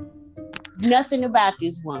hear nothing about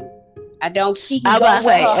this woman. I don't. She can go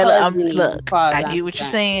where her husband look, I get what you're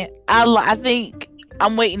saying. I think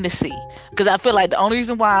I'm waiting to see, because I feel like the only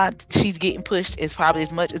reason why she's getting pushed is probably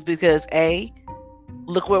as much is because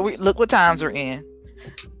look what times we're in.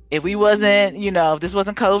 If we wasn't, if this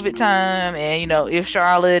wasn't COVID time, and if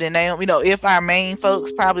Charlotte and Naomi, if our main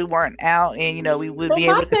folks probably weren't out, and we would be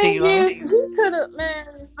able to continue on. He could have,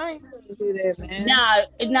 man. I ain't trying to do that,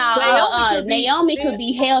 man. Naomi could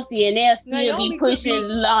be healthy, and they'll still be pushing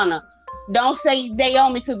Lana. Don't say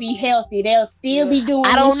Naomi could be healthy. They'll still be doing.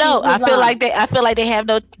 I don't know. I feel like they have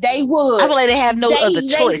no. They would. I feel like they have no other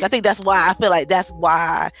choice. I think that's why. I feel like that's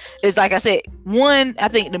why. It's like I said. One, I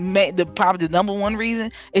think the probably the number one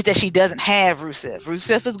reason is that she doesn't have Rusev.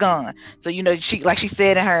 Rusev is gone. So she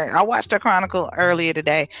said in her. I watched her Chronicle earlier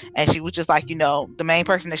today, and she was just like the main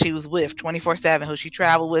person that she was with 24/7, who she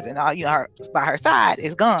traveled with, and all her by her side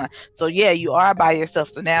is gone. So yeah, you are by yourself.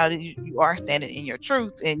 So now you are standing in your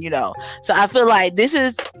truth, and So I feel like this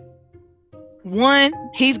is one,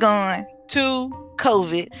 he's gone. Two,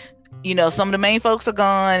 COVID. Some of the main folks are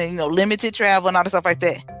gone, and limited travel and all the stuff like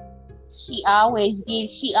that. She always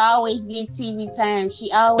gets TV time.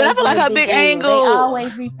 She always. But I feel like her big angle. They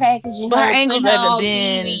always repackaging. But her angles haven't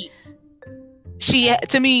been. TV.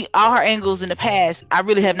 To me, all her angles in the past, I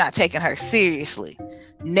really have not taken her seriously.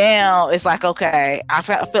 Now it's like, okay, I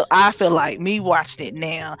feel like me watching it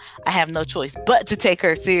now, I have no choice but to take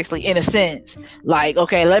her seriously, in a sense. Like,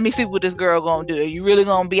 okay, let me see what this girl gonna do. Are you really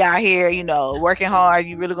gonna be out here, working hard?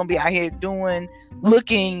 You really gonna be out here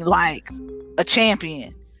looking like a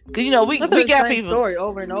champion? Because we got people story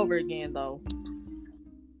over and over again though.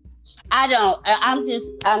 I don't. I'm just.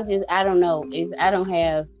 I don't know. I don't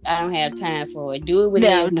have time for it. Do it with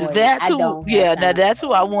now. That's who. Yeah. Now that's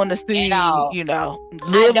who I want to see. Live.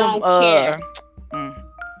 I don't care.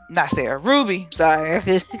 Not Sarah. Ruby. Sorry, I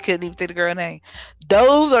couldn't even think the girl name.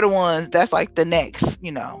 Those are the ones. That's like the next.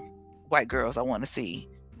 White girls I want to see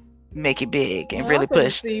make it big and really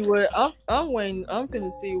push. See what I'm waiting. I'm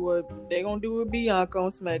finna see what they gonna do with Bianca on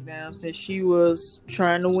SmackDown, since she was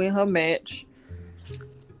trying to win her match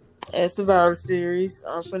at Survivor Series.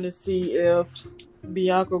 I'm finna see if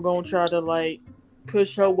Bianca gonna try to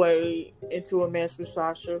push her way into a match with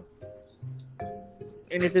Sasha,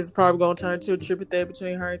 and if it's probably gonna turn into a triple threat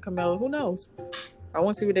between her and Carmella. Who knows? I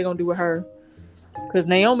want to see what they're gonna do with her, because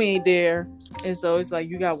Naomi ain't there, and so it's like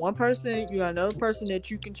you got one person, you got another person that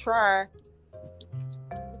you can try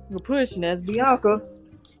to push, and that's Bianca.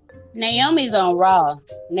 Naomi's on Raw.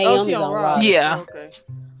 Naomi's on Raw. Yeah. Okay.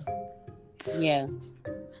 Yeah.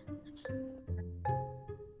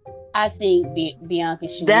 I think Bianca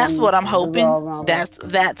should. That's what I'm hoping.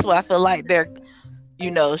 That's what I feel like they're.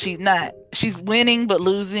 She's winning but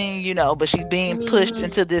losing. But she's being pushed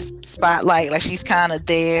into this spotlight. Like, she's kind of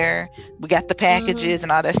there. We got the packages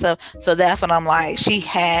and all that stuff. So that's what I'm like. She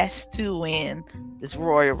has to win this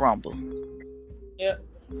Royal Rumble. Yep.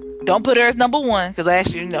 Don't put her as number one, because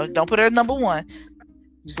last year, don't put her as number one.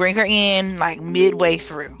 Bring her in like midway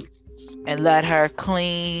through, and let her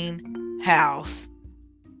clean house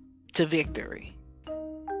to victory.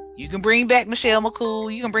 You can bring back Michelle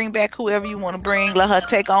McCool. You can bring back whoever you want to bring. Let her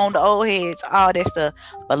take on the old heads, all that stuff.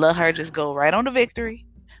 But let her just go right on to victory.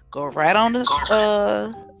 Go right on to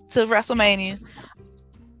WrestleMania.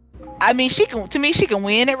 I mean, she can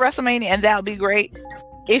win at WrestleMania, and that would be great.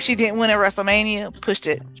 If she didn't win at WrestleMania,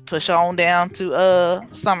 push on down to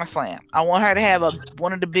SummerSlam. I want her to have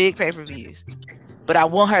one of the big pay-per-views. But I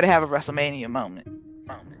want her to have a WrestleMania moment.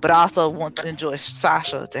 But I also want to enjoy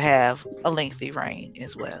Sasha to have a lengthy reign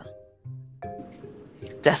as well.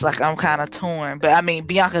 That's like I'm kind of torn. But I mean,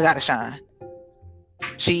 Bianca gotta shine.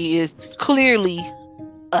 She is clearly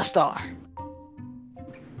a star.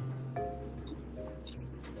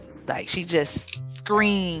 Like, she just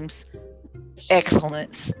screams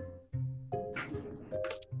excellence.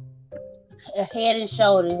 Head and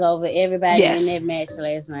shoulders over everybody in that match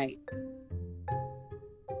last night.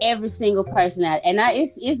 Every single person out, and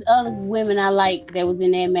it's other women I like that was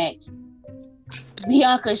in that match.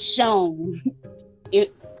 Bianca shone. That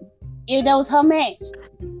was her match.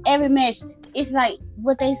 Every match, it's like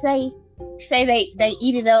what they say they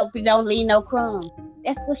eat it up and don't leave no crumbs.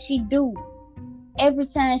 That's what she do every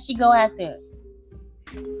time she go out there.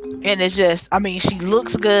 And it's just, I mean, she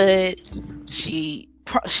looks good. She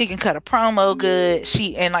can cut a promo good.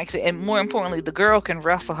 And like I said, and more importantly, the girl can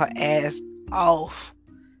wrestle her ass off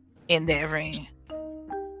in that ring.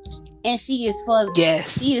 And she is for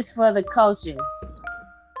the culture.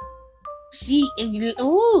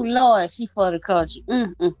 Lord, she for the culture.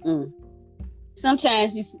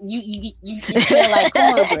 Sometimes you feel like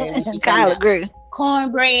cornbread. Kyle agree.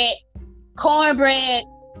 Cornbread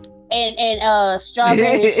and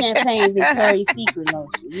strawberry champagne Victoria's Secret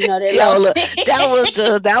lotion. You know that lotion. Look,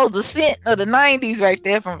 that was the scent of the 90s right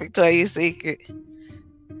there from Victoria's Secret.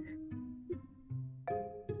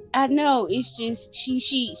 I know, it's just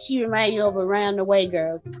she reminds you of a round the way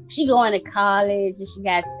girl. She going to college and she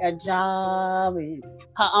got a job and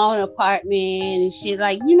her own apartment and shit,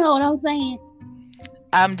 like, you know what I'm saying?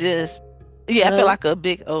 I'm just I feel like a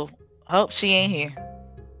big hope she ain't here.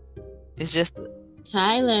 It's just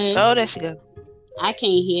Tyler. Oh, there she go. I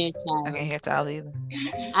can't hear Tyler. I can't hear Tyler either.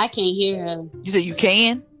 I can't hear her. You said you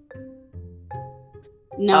can?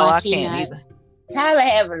 No, I can't either. Tyler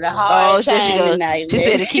having a hard time tonight. She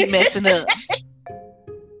said to keep messing up.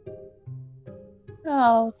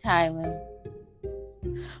 Oh, Tyler.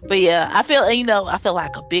 But yeah, I feel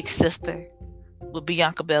like a big sister with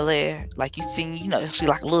Bianca Belair. Like, you seen, she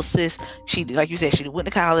like a little sis. She, like you said, she went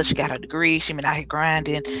to college, she got her degree, she been out here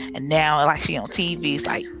grinding, and now like she on TV. It's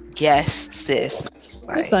like, yes, sis.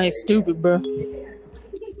 Like, this thing's stupid, bro.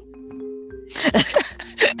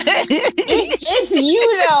 It's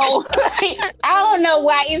you though. I don't know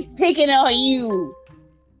why it's picking on you.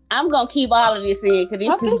 I'm gonna keep all of this in because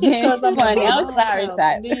this is been funny. I'm sorry,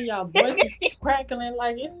 Ty. And then y'all voices crackling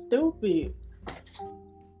like it's stupid.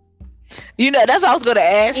 That's what I was gonna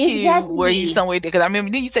ask you. Were you somewhere? Because I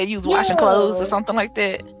remember you said you was washing clothes or something like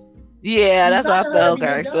that. Yeah, that's what I thought.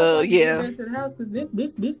 Okay, so yeah. Back to the house because this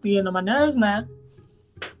the end of my nerves now.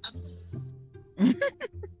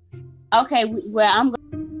 Okay, well I'm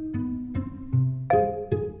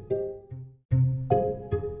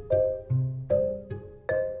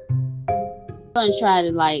gonna try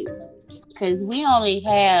to because we only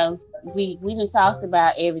have we just talked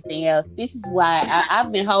about everything else. This is why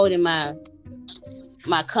I've been holding my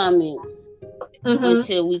comments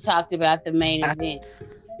until we talked about the main event.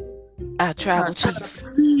 Our tribal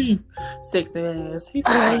chief, sexy ass. He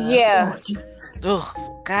said, yeah.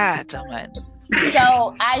 Oh God, someone.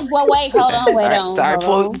 So wait, hold on, wait on. Sorry,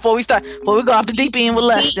 before we go off the deep end with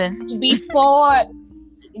Lustin.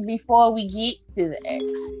 Before we get to the X,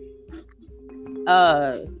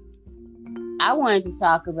 I wanted to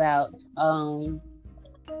talk about the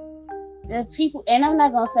people, and I'm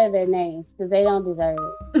not gonna say their names because they don't deserve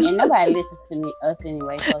it, and nobody listens to us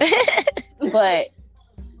anyway. But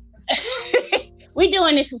we're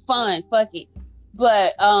doing this for fun. Fuck it.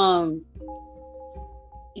 But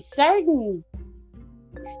certain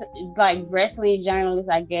like wrestling journalists,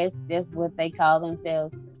 I guess that's what they call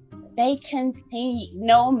themselves. They continue,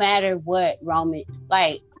 no matter what, Roman.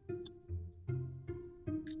 Like,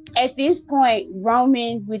 at this point,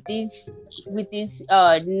 Roman with this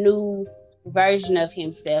new version of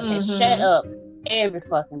himself has shut up every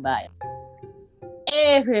fucking body.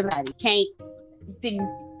 Everybody can't think,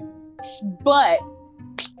 but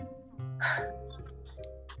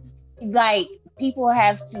like, people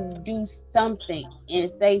have to do something and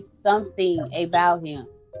say something about him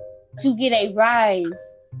to get a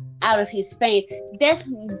rise out of his fame. That's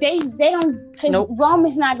they don't, because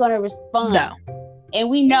Roman's not going to respond. No. And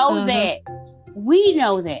we know that. We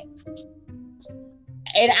know that.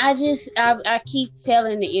 And I keep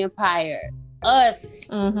telling the Empire, us,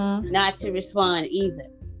 not to respond either.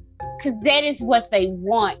 Because that is what they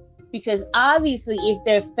want. Because obviously, if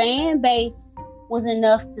their fan base was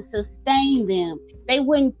enough to sustain them. They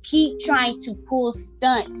wouldn't keep trying to pull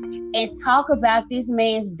stunts and talk about this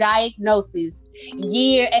man's diagnosis.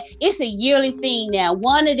 It's a yearly thing now.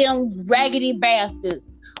 One of them raggedy bastards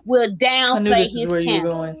will downplay his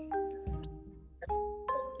cancer.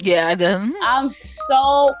 Yeah, I do. I'm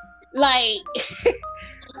so like,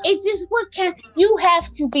 it's just you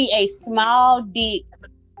have to be a small dick.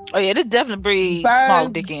 Oh yeah, this definitely breeds small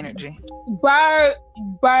dick energy. Bird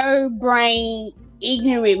brain,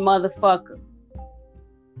 ignorant motherfucker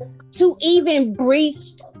to even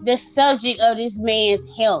breach the subject of this man's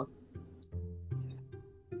health.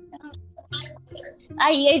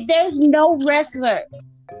 There's no wrestler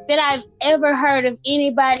that I've ever heard of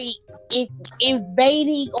anybody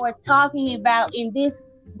invading or talking about in this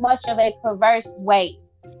much of a perverse way.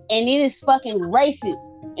 And it is fucking racist.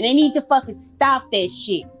 And they need to fucking stop that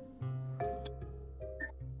shit.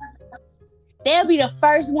 They'll be the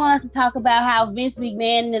first ones to talk about how Vince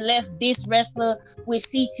McMahon left this wrestler with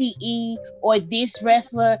CTE or this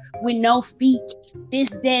wrestler with no feet, this,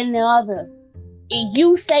 that, and the other. And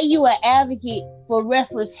you say you are an advocate for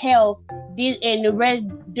wrestlers' health and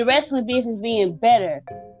the wrestling business being better.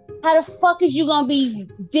 How the fuck is you gonna be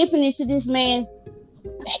dipping into this man's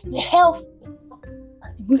health?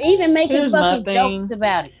 Even making fucking jokes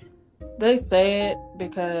about it. They say it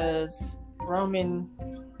because Roman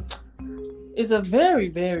is a very,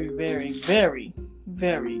 very, very, very,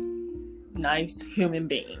 very nice human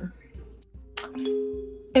being.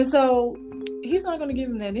 And so he's not going to give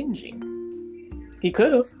him that energy. He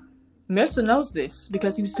could have. Mercer knows this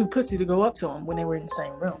because he was too pussy to go up to him when they were in the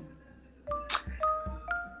same room.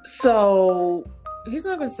 So he's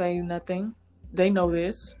not going to say nothing. They know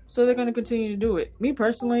this. So they're going to continue to do it. Me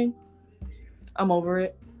personally, I'm over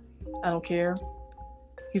it. I don't care.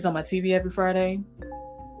 He's on my TV every Friday.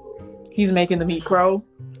 He's making the meat crow.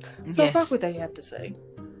 So fuck what they have to say.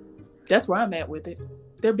 That's where I'm at with it.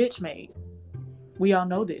 They're bitch made. We all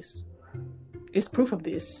know this. It's proof of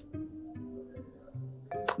this.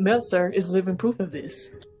 Meltzer is living proof of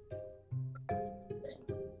this.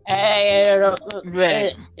 Hey,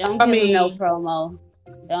 don't give me no promo.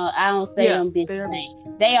 I don't say them bitch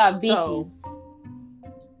names. They are bitches. So,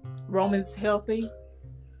 Roman's healthy.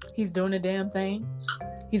 He's doing the damn thing.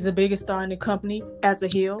 He's the biggest star in the company as a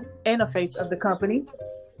heel and a face of the company.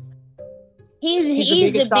 He's the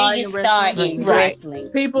biggest star in wrestling.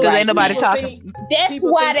 People, ain't nobody talking. That's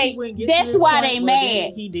why they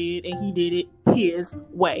mad. He did, and he did it his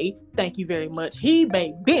way. Thank you very much. He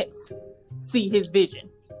made Vince see his vision,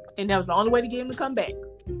 and that was the only way to get him to come back.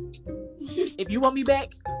 If you want me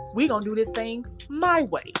back, we gonna do this thing my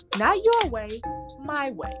way, not your way,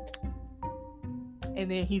 my way. And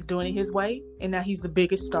then he's doing it his way, and now he's the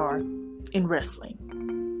biggest star in wrestling.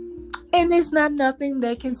 And there's not nothing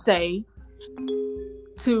they can say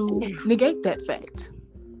to negate that fact.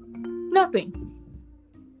 Nothing.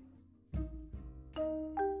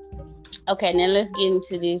 Okay, now let's get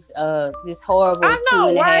into this horrible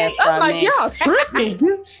 2.5 star match. Y'all tripping.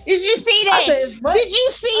 Did you see that? Did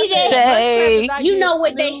you see that? You know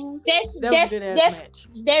what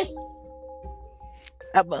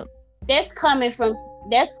that's coming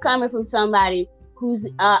from somebody whose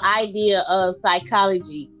idea of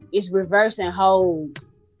psychology is reversing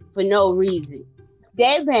holds for no reason.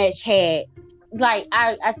 That match had, like,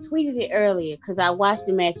 I tweeted it earlier because I watched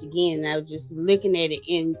the match again and I was just looking at it,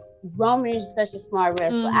 and Roman is such a smart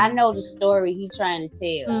wrestler. Mm-hmm. I know the story he's trying to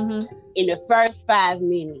tell in the first 5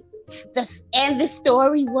 minutes. And the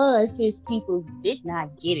story was, since people did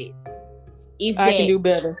not get it, is I can do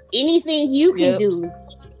better. Anything you can do,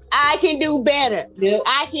 I can do better. Yep.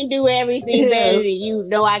 I can do everything better than you.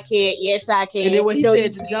 No, I can't. Yes, I can. And then when he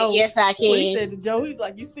said to Joe, yes, I can. When he said to Joe, he's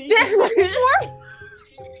like, you see? Yes.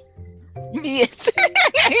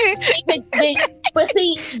 but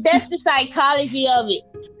see, that's the psychology of it.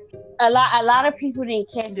 A lot of people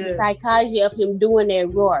didn't catch the psychology of him doing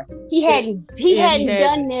that roar. He hadn't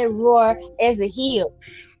done that roar as a heel.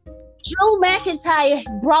 Drew McIntyre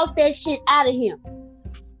brought that shit out of him.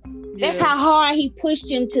 That's how hard he pushed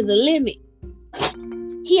him to the limit.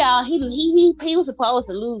 He was supposed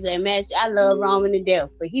to lose that match. I love Roman to death,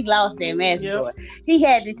 but he lost that match. Boy. He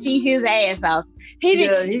had to cheat his ass off. He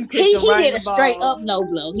did a straight up no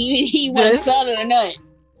blow. He wasn't subtle or nothing.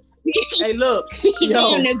 Hey, look. He did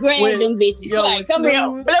him to grab them bitches. Like, come here,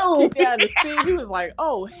 blue. Down the speed, he was like,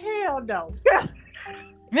 oh, hell no.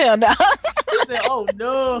 Hell no. He said, oh,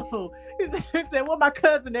 no. He said, where my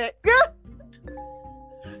cousin at?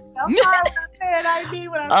 I'm sorry what I said. I didn't mean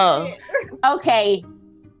what I said.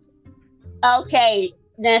 Okay.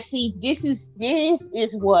 Now, see, this is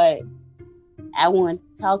what I want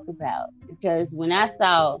to talk about, because when I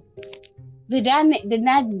saw the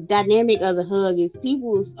dynamic of the hug is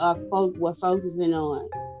people were focusing on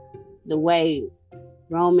the way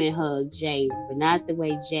Roman hugged Jay, but not the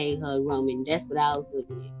way Jay hugged Roman. That's what I was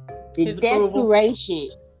looking at. The desperation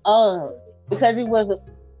of, because it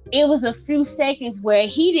was a few seconds where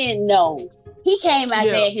he didn't know. He came out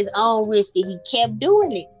there at his own risk, and he kept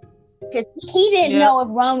doing it. Because he didn't know if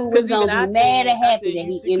Roman was going to be mad or happy that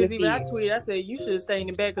he interfered. Because even I tweeted, I said, you should have stayed in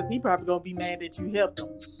the back, because he probably going to be mad that you helped him.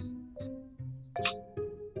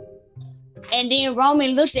 And then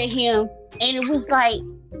Roman looked at him, and it was like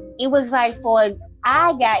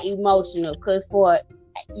I got emotional, because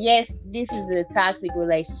yes, this is a toxic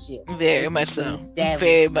relationship. Very much so.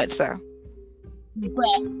 Very much so. But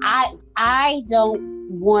I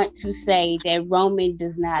don't want to say that Roman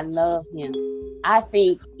does not love him. I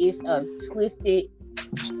think it's a twisted,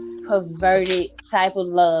 perverted type of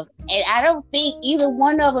love. And I don't think either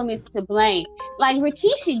one of them is to blame. Like,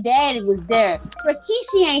 Rikishi's daddy was there.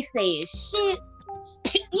 Rikishi ain't saying shit.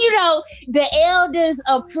 You know, the elders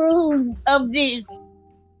approved of this.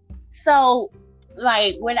 So,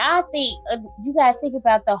 like, when I think, you gotta think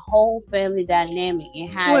about the whole family dynamic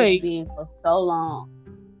and how it's been for so long.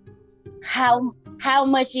 How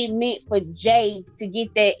much it meant for Jay to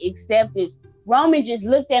get that acceptance. Roman just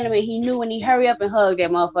looked at him, and he knew, and he hurried up and hugged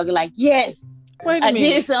that motherfucker like, yes, I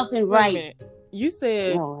did something right. You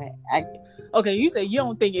said, okay, you said you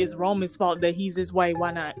don't think it's Roman's fault that he's this way.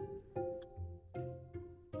 Why not?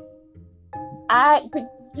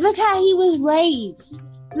 Look how he was raised.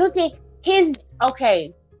 Look at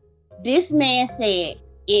this man said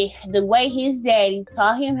the way his daddy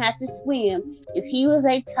taught him how to swim, if he was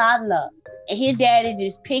a toddler, and his daddy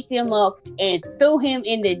just picked him up and threw him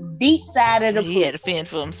in the deep side of the pool. He had to fend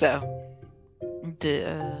for himself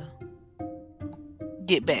to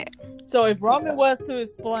get back. So if Roman was to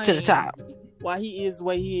explain to the top why he is the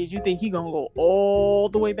way he is, you think he gonna go all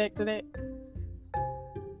the way back to that?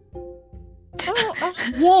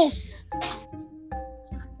 Yes.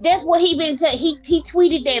 That's what he been he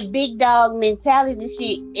tweeted, that big dog mentality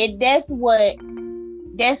shit, and that's what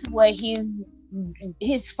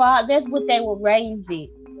his father, that's what they were raised in.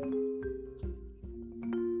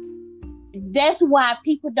 That's why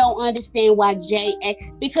people don't understand why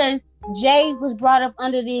because Jay was brought up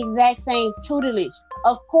under the exact same tutelage.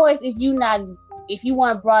 Of course, if you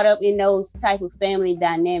weren't brought up in those type of family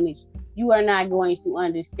dynamics, you are not going to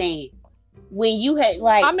understand. When you had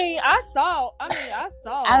I saw.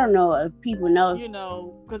 I don't know if people know. You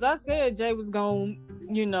know, because I said Jay was gonna,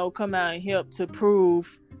 come out and help to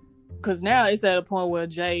prove. Because now it's at a point where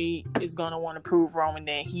Jay is gonna want to prove Roman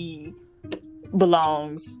that he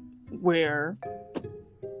belongs whatever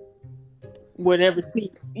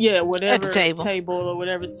seat, whatever table or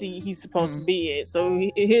whatever seat he's supposed to be at. So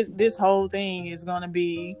this whole thing is gonna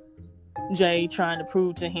be Jay trying to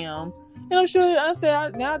prove to him. And I'm sure I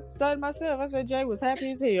said to myself, I said Jay was happy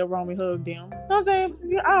as hell Roman hugged him. I'm saying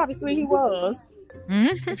obviously he was.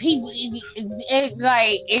 Mm-hmm. He was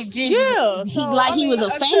a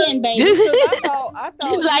fan, baby. I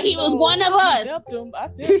thought like he was one of us. I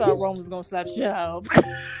still thought Roman was gonna slap Shea off.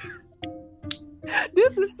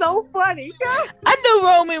 This is so funny. I knew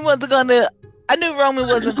Roman wasn't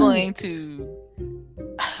going to.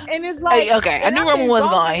 And it's like, I knew Roman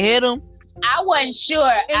wasn't going to hit him. I wasn't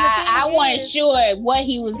sure. I wasn't sure what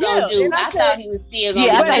he was going to do. I thought he was still going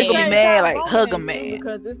to. I thought he was going to be mad, like hug him, man.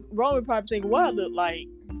 Because Roman probably thinking, what I look like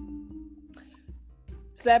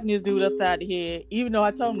slapping this dude upside the head. Even though I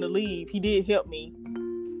told him to leave, he did help me.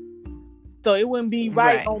 So it wouldn't be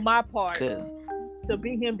right on my part to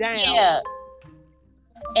beat him down. Yeah.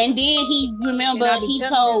 And then he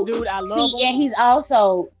told dude I love him. And he's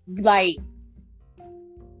also like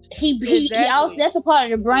he also, that's a part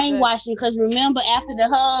of the brainwashing, because remember after the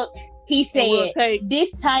hug he said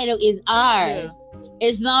this title is ours.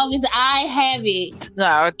 As long as I have it,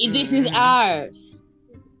 this is ours.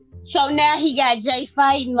 So now he got Jay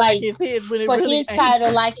fighting like it's his, for his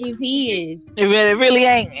title like it's his. It really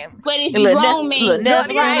ain't. But it's Roman.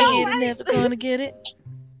 Never gonna get it.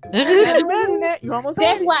 You almost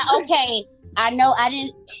that's why. I know I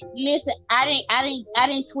didn't listen. I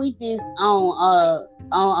didn't tweet this on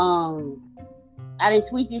I didn't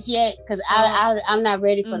tweet this yet because I'm not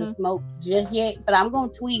ready for the smoke just yet. But I'm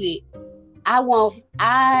gonna tweet it. I want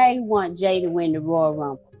Jay to win the Royal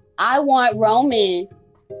Rumble. I want Roman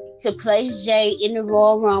to place Jay in the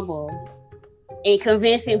Royal Rumble and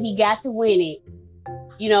convince him he got to win it.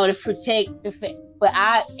 To protect the. But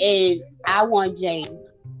I want Jay.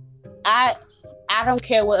 I don't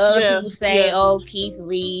care what other people say. Oh, Keith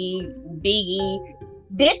Lee, Biggie.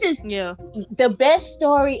 This is Yeah. the best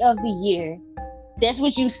story of the year. That's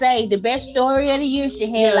what you say. The best story of the year should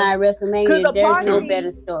headline Because WrestleMania. a There's part of no me,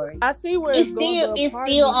 better story. I see where It's it's going, still but a it's part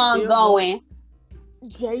of still me still ongoing.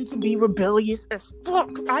 wants Jay to be rebellious as fuck.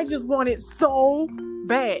 I just want it so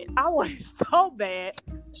bad. I want it so bad.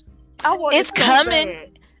 I want It's it so coming.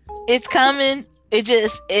 bad. It's coming.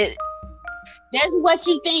 That's what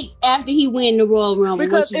you think after he win the Royal Rumble.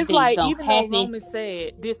 Because What you it's think like, gonna even though happen? Roman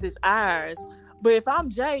said this is ours, but if I'm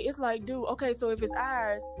Jay, it's like, dude, okay, so if it's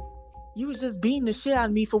ours, you was just beating the shit out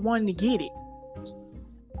of me for wanting to get it.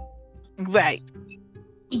 Right.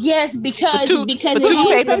 Yes, because for it two has to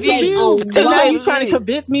stay pay-per-views. on For So two now Raw. you trying to pay-per-views.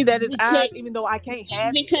 convince me that it's Because- ours, even though I can't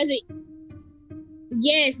have it.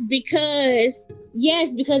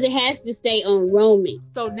 Because it has to stay on Roman.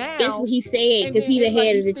 So now That's what he said, and because then he's the it's like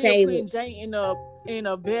head you of the still table. putting Jay in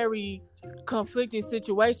a very conflicting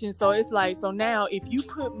situation. So it's like, so now if you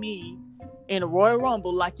put me in a Royal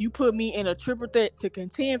Rumble, like you put me in a triple threat to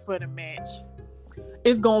contend for the match,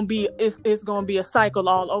 it's gonna be a cycle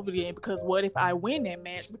all over again. Because what if I win that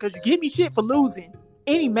match? Because you give me shit for losing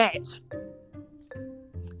any match.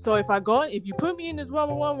 So if you put me in this Royal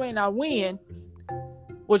Rumble and I win,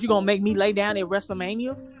 what, you gonna make me lay down at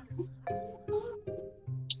WrestleMania?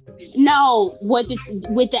 No, with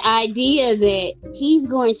the idea that he's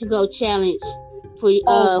going to go challenge for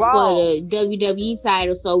the WWE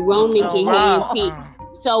title, so Roman can handpick.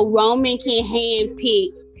 So Roman can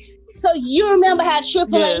handpick. So you remember how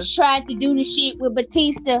Triple H tried to do the shit with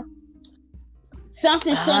Batista?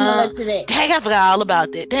 Something similar to that. Dang, I forgot all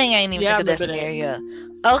about that. Dang, I ain't even think of that scenario.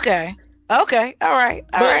 Okay. All right.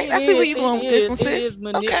 I see where you're going with this one, sis.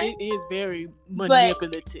 It is very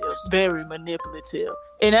manipulative. Very manipulative.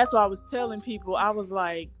 And that's why I was telling people, I was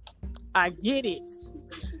like, I get it.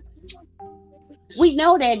 We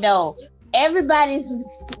know that, though. Everybody's...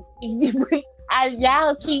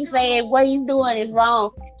 y'all keep saying what he's doing is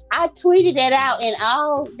wrong. I tweeted that out, and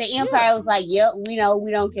all the Empire was like, "Yep, we know,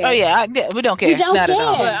 we don't care." Oh yeah, we don't care. We don't Not care. at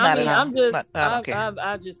all. But Not at all. I'm just, I don't care.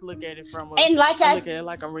 I just look at it from I look at it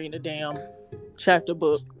like I'm reading a damn chapter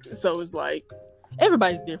book. So it's like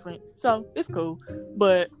everybody's different, so it's cool.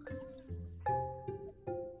 But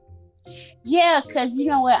yeah, because you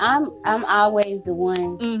know what, I'm always the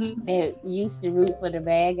one that used to root for the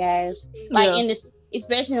bad guys, like in this.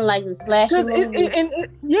 Especially in like the slasher movies. And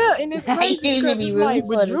it's crazy because it's like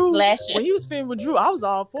with Drew, when he was filming with Drew, I was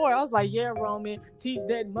all for it. I was like, yeah, Roman, teach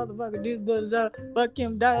that motherfucker this, fuck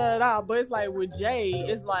him, da. But it's like with Jay,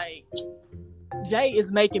 it's like Jay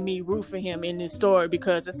is making me root for him in this story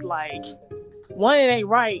because it's like, one, it ain't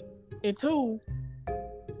right, and two,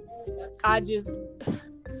 I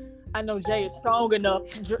know Jay is strong enough.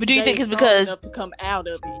 But do you think it's because to come out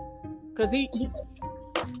of it? Because he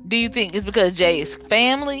do you think it's because Jay is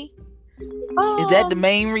family? Is that the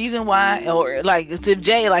main reason why? Or like, if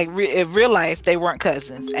Jay, like in real life, they weren't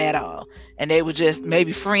cousins at all, and they were just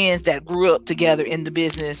maybe friends that grew up together in the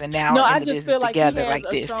business and now are in the business feel like together he has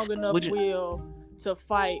like this. Strong enough will to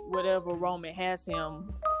fight whatever Roman has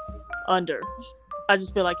him under. I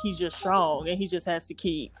just feel like he's just strong, and he just has to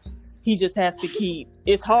keep.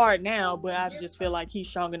 It's hard now, but I just feel like he's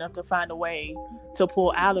strong enough to find a way to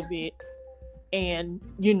pull out of it. And,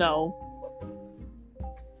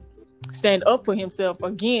 stand up for himself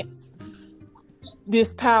against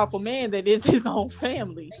this powerful man that is his own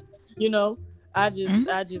family. I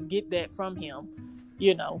just get that from him.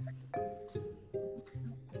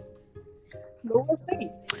 But we'll see.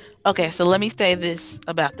 Okay, so let me say this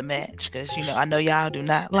about the match, because I know y'all do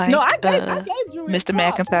not like. No, I gave Drew Mr.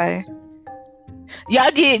 McIntyre.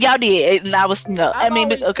 Y'all did, and I was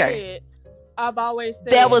I've always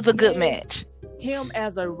said that was a good match. Him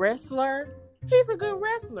as a wrestler, he's a good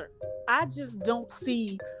wrestler. I just don't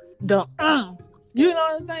see the you know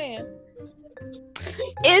what I'm saying?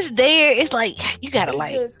 It's there. It's like you gotta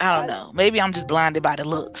I don't know. Maybe I'm just blinded by the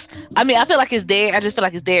looks. I mean, I feel like it's there. I just feel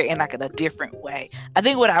like it's there in like a different way. I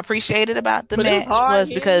think what I appreciated about the match was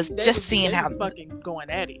because just seeing how fucking going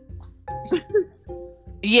at it.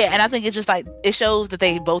 Yeah, and I think it's just like it shows that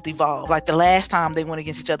they both evolved. Like the last time they went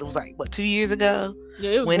against each other was like 2 years ago.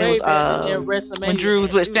 Yeah, it was when WrestleMania. When Drew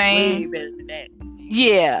was with Shane.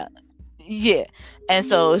 Yeah. And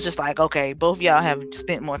so it's just like, okay, both of y'all have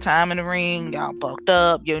spent more time in the ring. Y'all bulked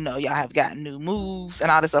up. Y'all have gotten new moves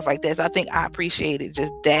and all this stuff like this. So I think I appreciated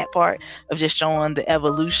just that part of just showing the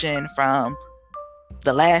evolution from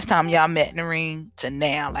the last time y'all met in the ring to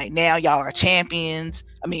now. Like now y'all are champions.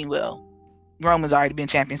 I mean, well, Roman's already been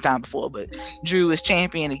champions time before, but Drew is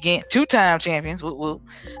champion again, 2-time champions,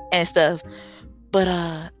 and stuff. But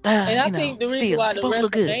and I think the reason why the both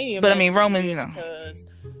look WrestleMania good. But I mean, Roman, because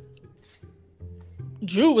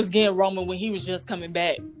Drew was getting Roman when he was just coming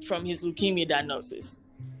back from his leukemia diagnosis.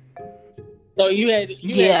 So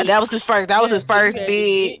that was his first. That was his first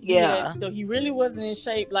big. So he really wasn't in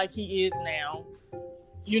shape like he is now.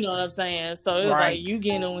 You know what I'm saying? So it was Right. like you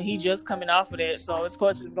getting him when he just coming off of that. So of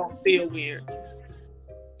course it's gonna feel weird.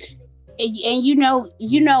 And you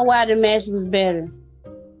know why the match was better?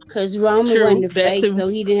 Because Roman wasn't the face, so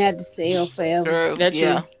he didn't have to sell forever. True. That's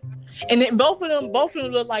true. And then both of them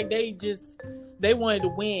look like they wanted to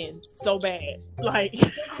win so bad. Like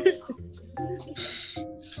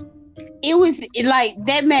it was like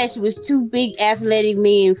that match was two big athletic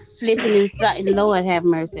men flipping and something. Lord have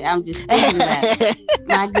mercy. I'm just thinking about it.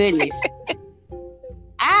 My goodness.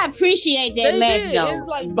 I appreciate that match though. It's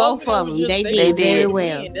like both of them. They did very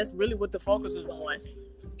well. That's really what the focus is on.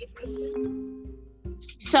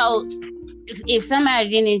 So if somebody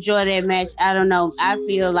didn't enjoy that match, I don't know. I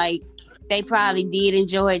feel like they probably did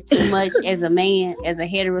enjoy it too much as a man, as a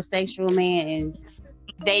heterosexual man, and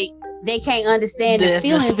they can't understand the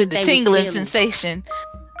feelings that they tingling was feeling. sensation.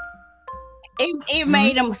 It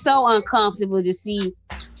made them so uncomfortable to see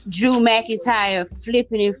Drew McIntyre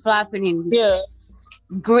flipping and flopping and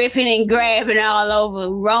gripping and grabbing all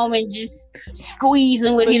over. Roman just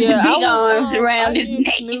squeezing with his big arms around his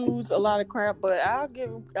neck. Snooze a lot of crap, but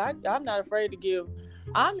I'm not afraid to give.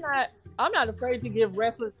 I'm not afraid to give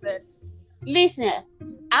wrestlers that. Listen,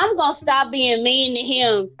 I'm gonna stop being mean to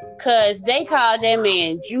him because they called that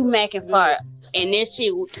man Drew McIntyre, and this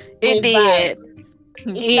shit it did.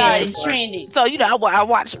 It started trending. So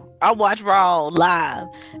I watch Raw live,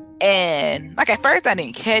 and like at first I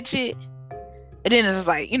didn't catch it, and then it was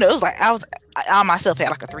like I myself had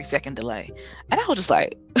like a 3-second delay, and I was just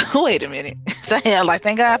like, wait a minute. So I like,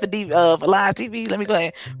 thank God for live TV. Let me go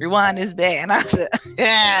ahead and rewind this back. And I said,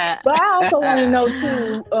 yeah. But I also want to know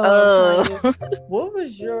too, what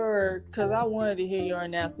was your? Because I wanted to hear your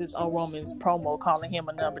analysis on Roman's promo calling him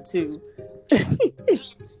a number 2.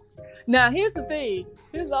 Now here's the thing.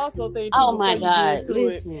 Here's also the thing. Oh my God!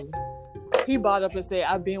 Listen. He brought up and said,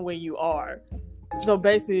 "I've been where you are." So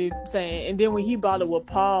basically saying, and then when he brought it with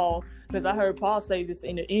Paul, because I heard Paul say this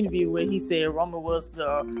in an interview where he said Roman was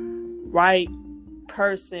the right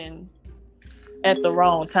person at the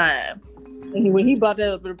wrong time. And when he brought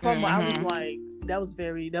that up in the promo, I was like, that was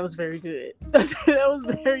very good. That was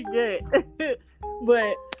very good.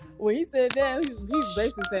 But when he said that, he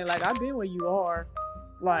basically saying like, I've been where you are.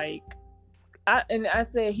 Like, I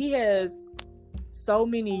said he has so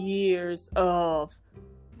many years of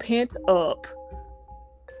pent up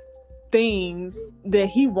things that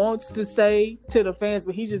he wants to say to the fans,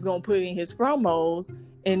 but he's just gonna put in his promos.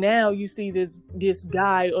 And now you see this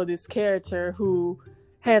guy or this character who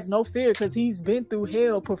has no fear because he's been through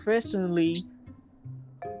hell professionally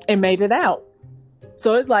and made it out.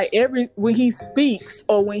 So it's like when he speaks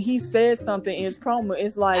or when he says something in his promo,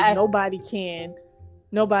 it's like nobody can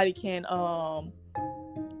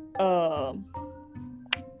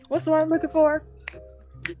what's the word I'm looking for?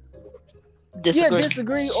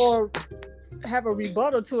 Disagree or have a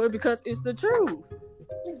rebuttal to it because it's the truth.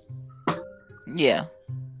 Yeah.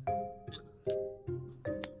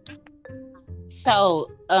 So,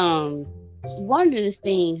 one of the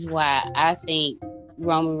things why I think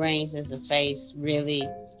Roman Reigns as a face, really,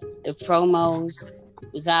 the promos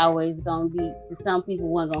was always gonna be. Some people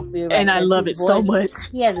weren't gonna feel right. And I love it so much.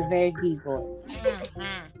 He has a very deep voice.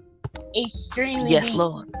 Extremely yes, deep.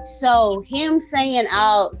 Lord. So him saying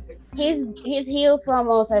all his heel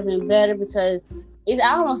promos have been better because it's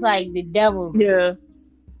almost like the devil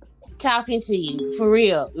talking to you for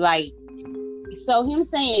real. Like, so him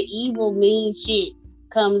saying evil, mean shit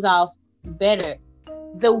comes off better.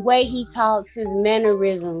 The way he talks, his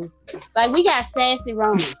mannerisms. Like, we got sassy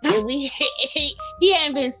Roman. And he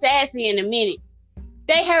hadn't been sassy in a minute.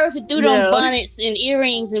 They heard through them bonnets and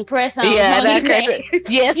earrings and press on. Yeah, that's crazy.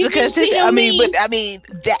 Yes, because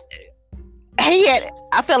that he had.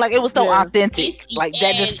 I felt like it was so authentic. Like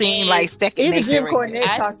that just seemed like second nature. Even Jim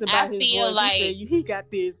Cornette talks about his voice. Like, he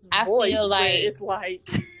got this voice. I feel like it's like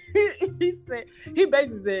he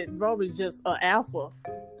basically said Roman's just an alpha.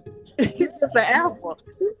 He's just an alpha.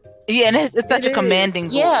 Yeah, and it's such a commanding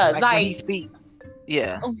voice. Yeah, like when he speaks.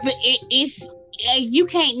 Yeah, but it's you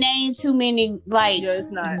can't name too many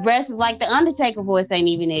it's not. Wrestlers. Like the Undertaker voice ain't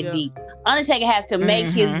even that deep. Undertaker has to make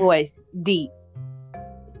his voice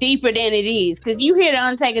deeper than it is, because you hear the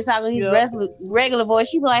Undertaker talking his regular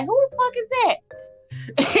voice, you be like, who the fuck is that?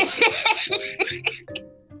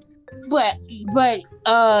 but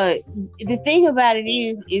the thing about it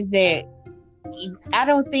is that I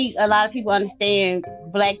don't think a lot of people understand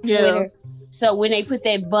Black Twitter. So when they put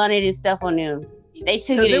that bonnet and stuff on them, they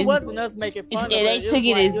took Because it it as wasn't us making fun of yeah, it. they took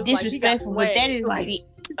it as It was like he got disrespectful, but that swag. is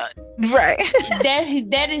Like, the right.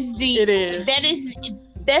 that is the it is.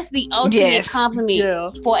 that's the ultimate Yes. compliment Yeah.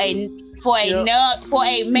 for a Yep. for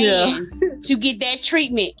a Yeah. man to get that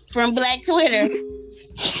treatment from Black Twitter.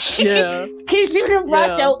 Yeah. Cause you done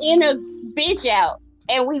brought Yeah. your inner bitch out,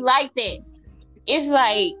 and we like that. It's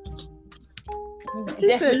like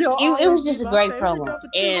He said, "Yo, it was always just a give." I great said, "It's promo, number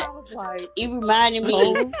 2." and I was like, it reminded me.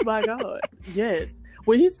 "Oh my god, yes."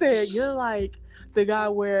 When he said, "You're like the guy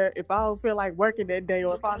where if I don't feel like working that day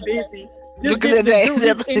or if I'm busy, just Look get at the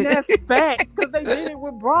that. Drew." And that's facts because they did it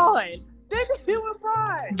with Braun. They did it with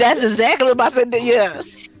Braun. That's exactly what I said. Yeah.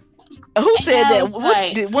 Who And said I that? was What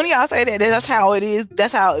like, did one of y'all say that? That's how it is.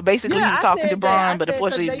 That's how basically Yeah, he was I talking to said that. I Braun, but said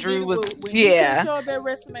because unfortunately they did Drew it was when he couldn't yeah. show up at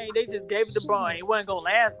WrestleMania. They just gave it to Braun. It wasn't gonna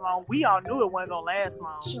last long. We all knew it wasn't gonna last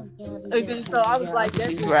long. And then, so I was like, that's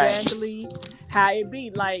exactly how it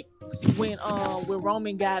be. Like when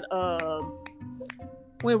Roman got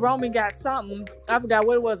something, I forgot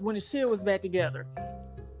what it was, when the Shield was back together.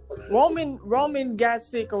 Roman got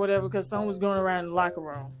sick or whatever because something was going around in the locker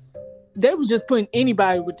room. They was just putting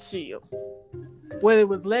anybody with the Shield, whether it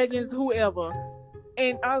was legends, whoever.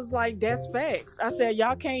 And I was like, that's facts. I said,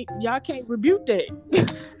 y'all can't rebuke that.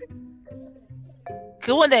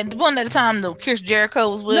 One at the time the Chris Jericho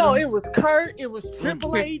was with No, him. it was Kurt, it was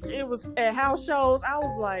Triple H, it was at house shows. I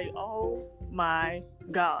was like, oh my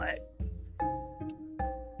God.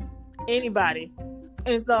 Anybody.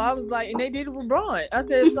 And so I was like, and they did it with Braun. I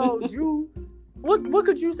said, so Drew, what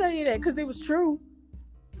could you say to that? Because it was true.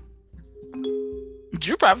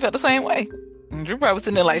 Drew probably felt the same way. Drew probably was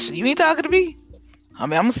sitting there like, you ain't talking to me. I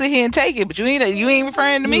mean, I'm gonna sit here and take it, but you ain't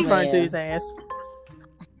referring to me. Referring to his ass.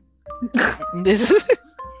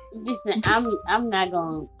 Listen, I'm not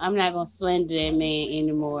gonna slander that man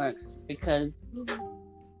anymore because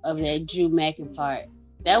of that Drew McIntyre part.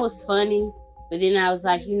 That was funny, but then I was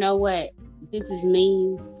like, you know what? This is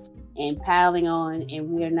mean and piling on, and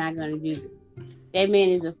we're not gonna do this. That man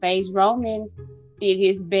is a face. Roman did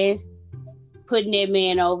his best putting that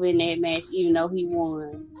man over in that match, even though he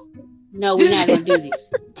won. No, we're not gonna do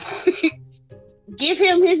this. Give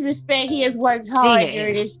him his respect. He has worked hard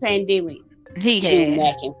during this pandemic. He had.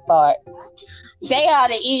 McIntyre. They are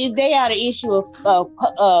the issue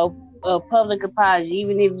of public apology,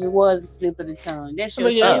 even if it was a slip of the tongue. That's your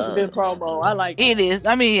But yeah, it was a good promo. I like it. Is.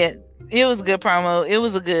 I mean, it was a good promo. It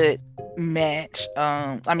was a good match.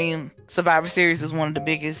 I mean, Survivor Series is one of the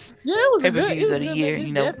biggest pay-per-views of the year. It's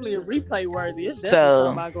you know, definitely a replay worthy. It's definitely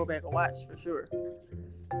something I go back and watch for sure.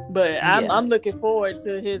 But I'm looking forward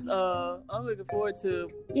to his Roman's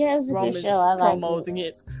promos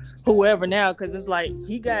against whoever now, because it's like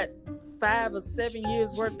he got 5 or 7 years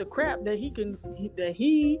worth of crap that he can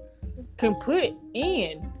put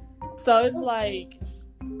in. So it's like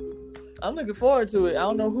I'm looking forward to it. I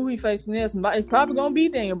don't know who he facing next. It's probably gonna be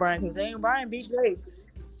Daniel Bryan because Daniel Bryan beat Jay.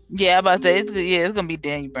 Yeah, I'm about to say it's gonna be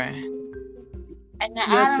Daniel Bryan. And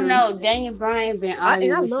I don't know, Daniel Bryan been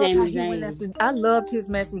arguing with Sami Zayn. I loved his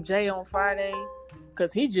match with Jay on Friday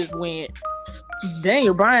because he just went.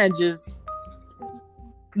 Daniel Bryan just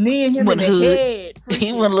kneeing him in the head.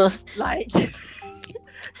 He went look like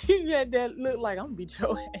he had that look like I'm gonna beat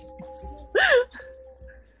your ass.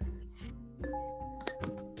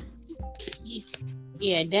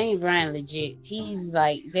 Yeah, Daniel Bryan legit. He's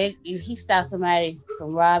like that. He stopped somebody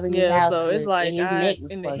from robbing his house. So it's like his neck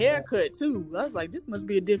was and the haircut too. I was like, this must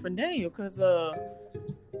be a different Daniel because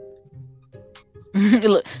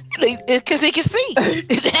look, because he can see.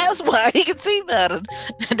 That's why he can see better.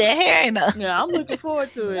 That hair ain't nothing. Yeah, I'm looking forward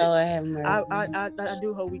to it. No, I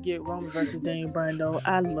do hope we get Roman versus Daniel Bryan though.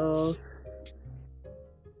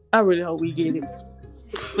 I really hope we get it.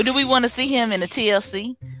 But do we want to see him in the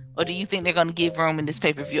TLC? Or do you think they're going to give Roman this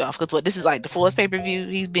pay-per-view off? Because this is like the 4th pay-per-view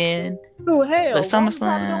he's been. Oh, hell. But SummerSlam.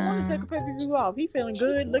 Probably don't want to take a pay-per-view off. He feeling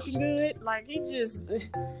good, looking good. Like,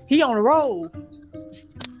 he on the road.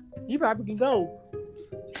 He probably can go.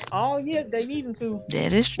 All year, they need him to.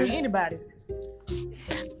 That is true. With anybody.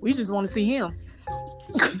 We just want to see him.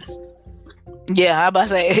 Yeah, I about to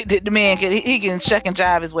say, the man, he can shuck and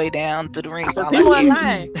jive his way down to the ring. He wasn't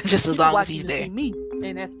lying. Just as long as he's there. See me,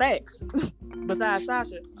 and that's facts. Besides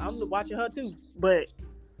Sasha, I'm watching her too. But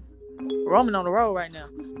Roman on the road right now.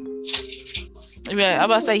 Yeah, I'm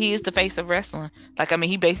about to say he is the face of wrestling. Like, I mean,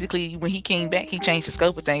 he basically, when he came back, he changed the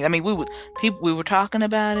scope of things. I mean, we were talking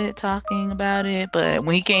about it, but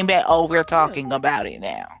when he came back, we're talking about it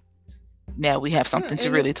now. Now we have something to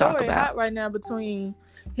really talk about. Hot right now between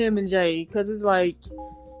him and Jay, because it's like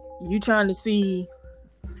you trying to see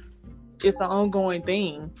it's an ongoing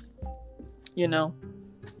thing, you know,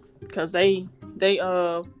 because they they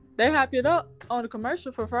hyped it up on the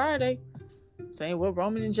commercial for Friday, saying what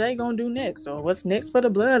Roman and Jay gonna do next, or what's next for the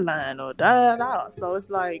bloodline, or da da da. So it's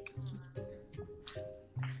like,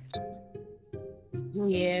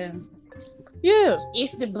 Yeah. yeah,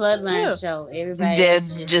 It's the bloodline show. Everybody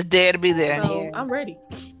just dare to be there. So I'm ready.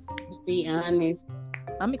 To be honest,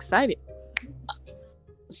 I'm excited.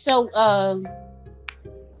 So,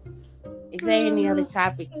 is there any other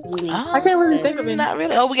topics we need? I can't really think of it. Not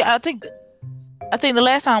really. Oh, I think the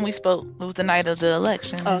last time we spoke it was the night of the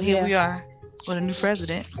election. Oh, and here we are with a new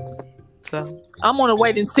president. So I'm gonna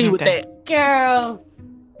wait and see with that. Girl,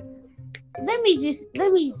 let me.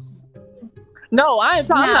 No, I'm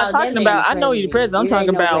not talking about. I know you're the president. I'm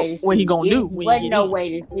talking about what he gonna do. Wasn't no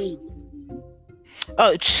way to see.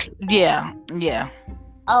 Oh yeah.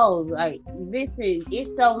 Oh, like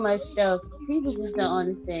it's so much stuff. People just don't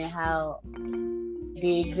understand how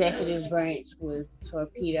the executive branch was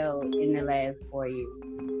torpedoed in the last 4 years.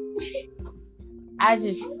 I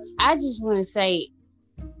just want to say,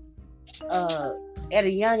 at a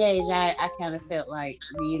young age, I kind of felt like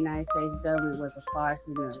the United States government was a farce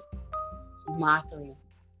and a mockery,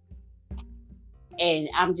 and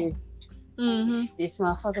I'm just this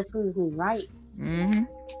motherfucker proves me right. Mm-hmm.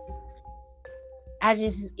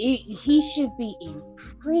 He should be in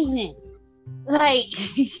prison. Like,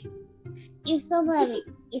 if a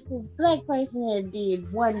black person had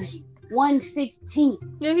did 1/16,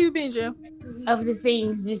 yeah, he would be in jail. Of the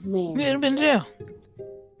things this man, he'd have been in jail.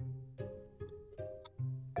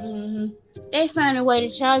 They found a way to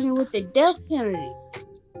charge him with the death penalty.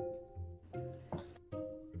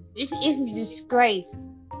 It's a disgrace.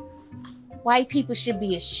 White people should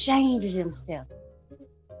be ashamed of themselves.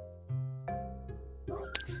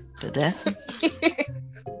 But that's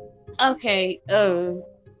okay.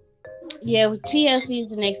 Yeah, TLC is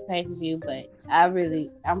the next pay-per-view, but I'm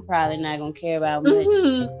probably not gonna care about much.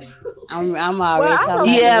 I'm already talking about.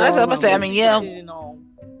 Yeah, that's what I'm saying. I mean, yeah.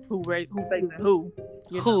 Who facing who?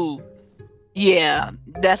 Who? Yeah,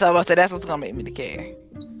 that's what I'm saying. That's what's gonna make me to care.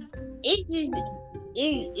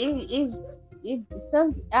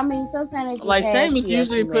 Sometimes they just like Sheamus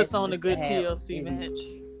usually puts on a good TLC match.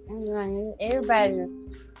 Everybody.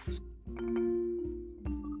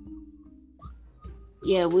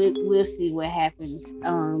 Yeah, we'll see what happens.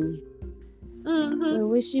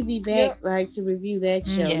 We should be back to review that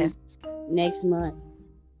show next month.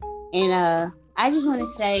 And I just want to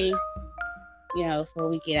say, before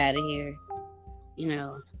we get out of here,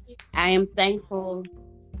 I am thankful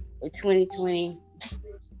for 2020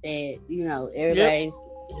 that everybody's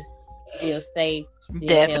still safe.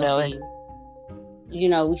 Definitely. Healthy.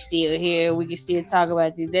 We still here. We can still talk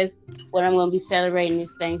about this. That's what I'm gonna be celebrating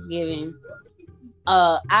this Thanksgiving.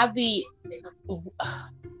 I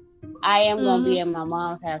am gonna be at my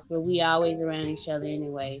mom's house, but we always around each other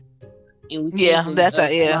anyway. And we that's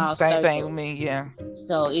same thing with me. Yeah.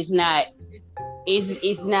 So it's not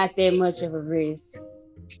that much of a risk.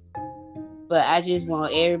 But I just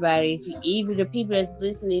want everybody, even the people that's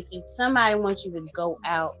listening, if somebody wants you to go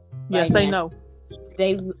out, say no.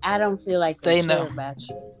 I don't feel like they care about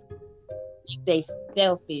you. They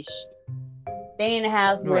selfish. Stay in the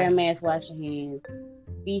house, wear a mask, wash your hands.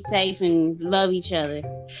 Be safe and love each other.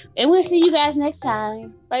 And we'll see you guys next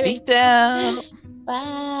time. Bye. Peace out.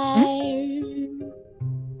 Bye.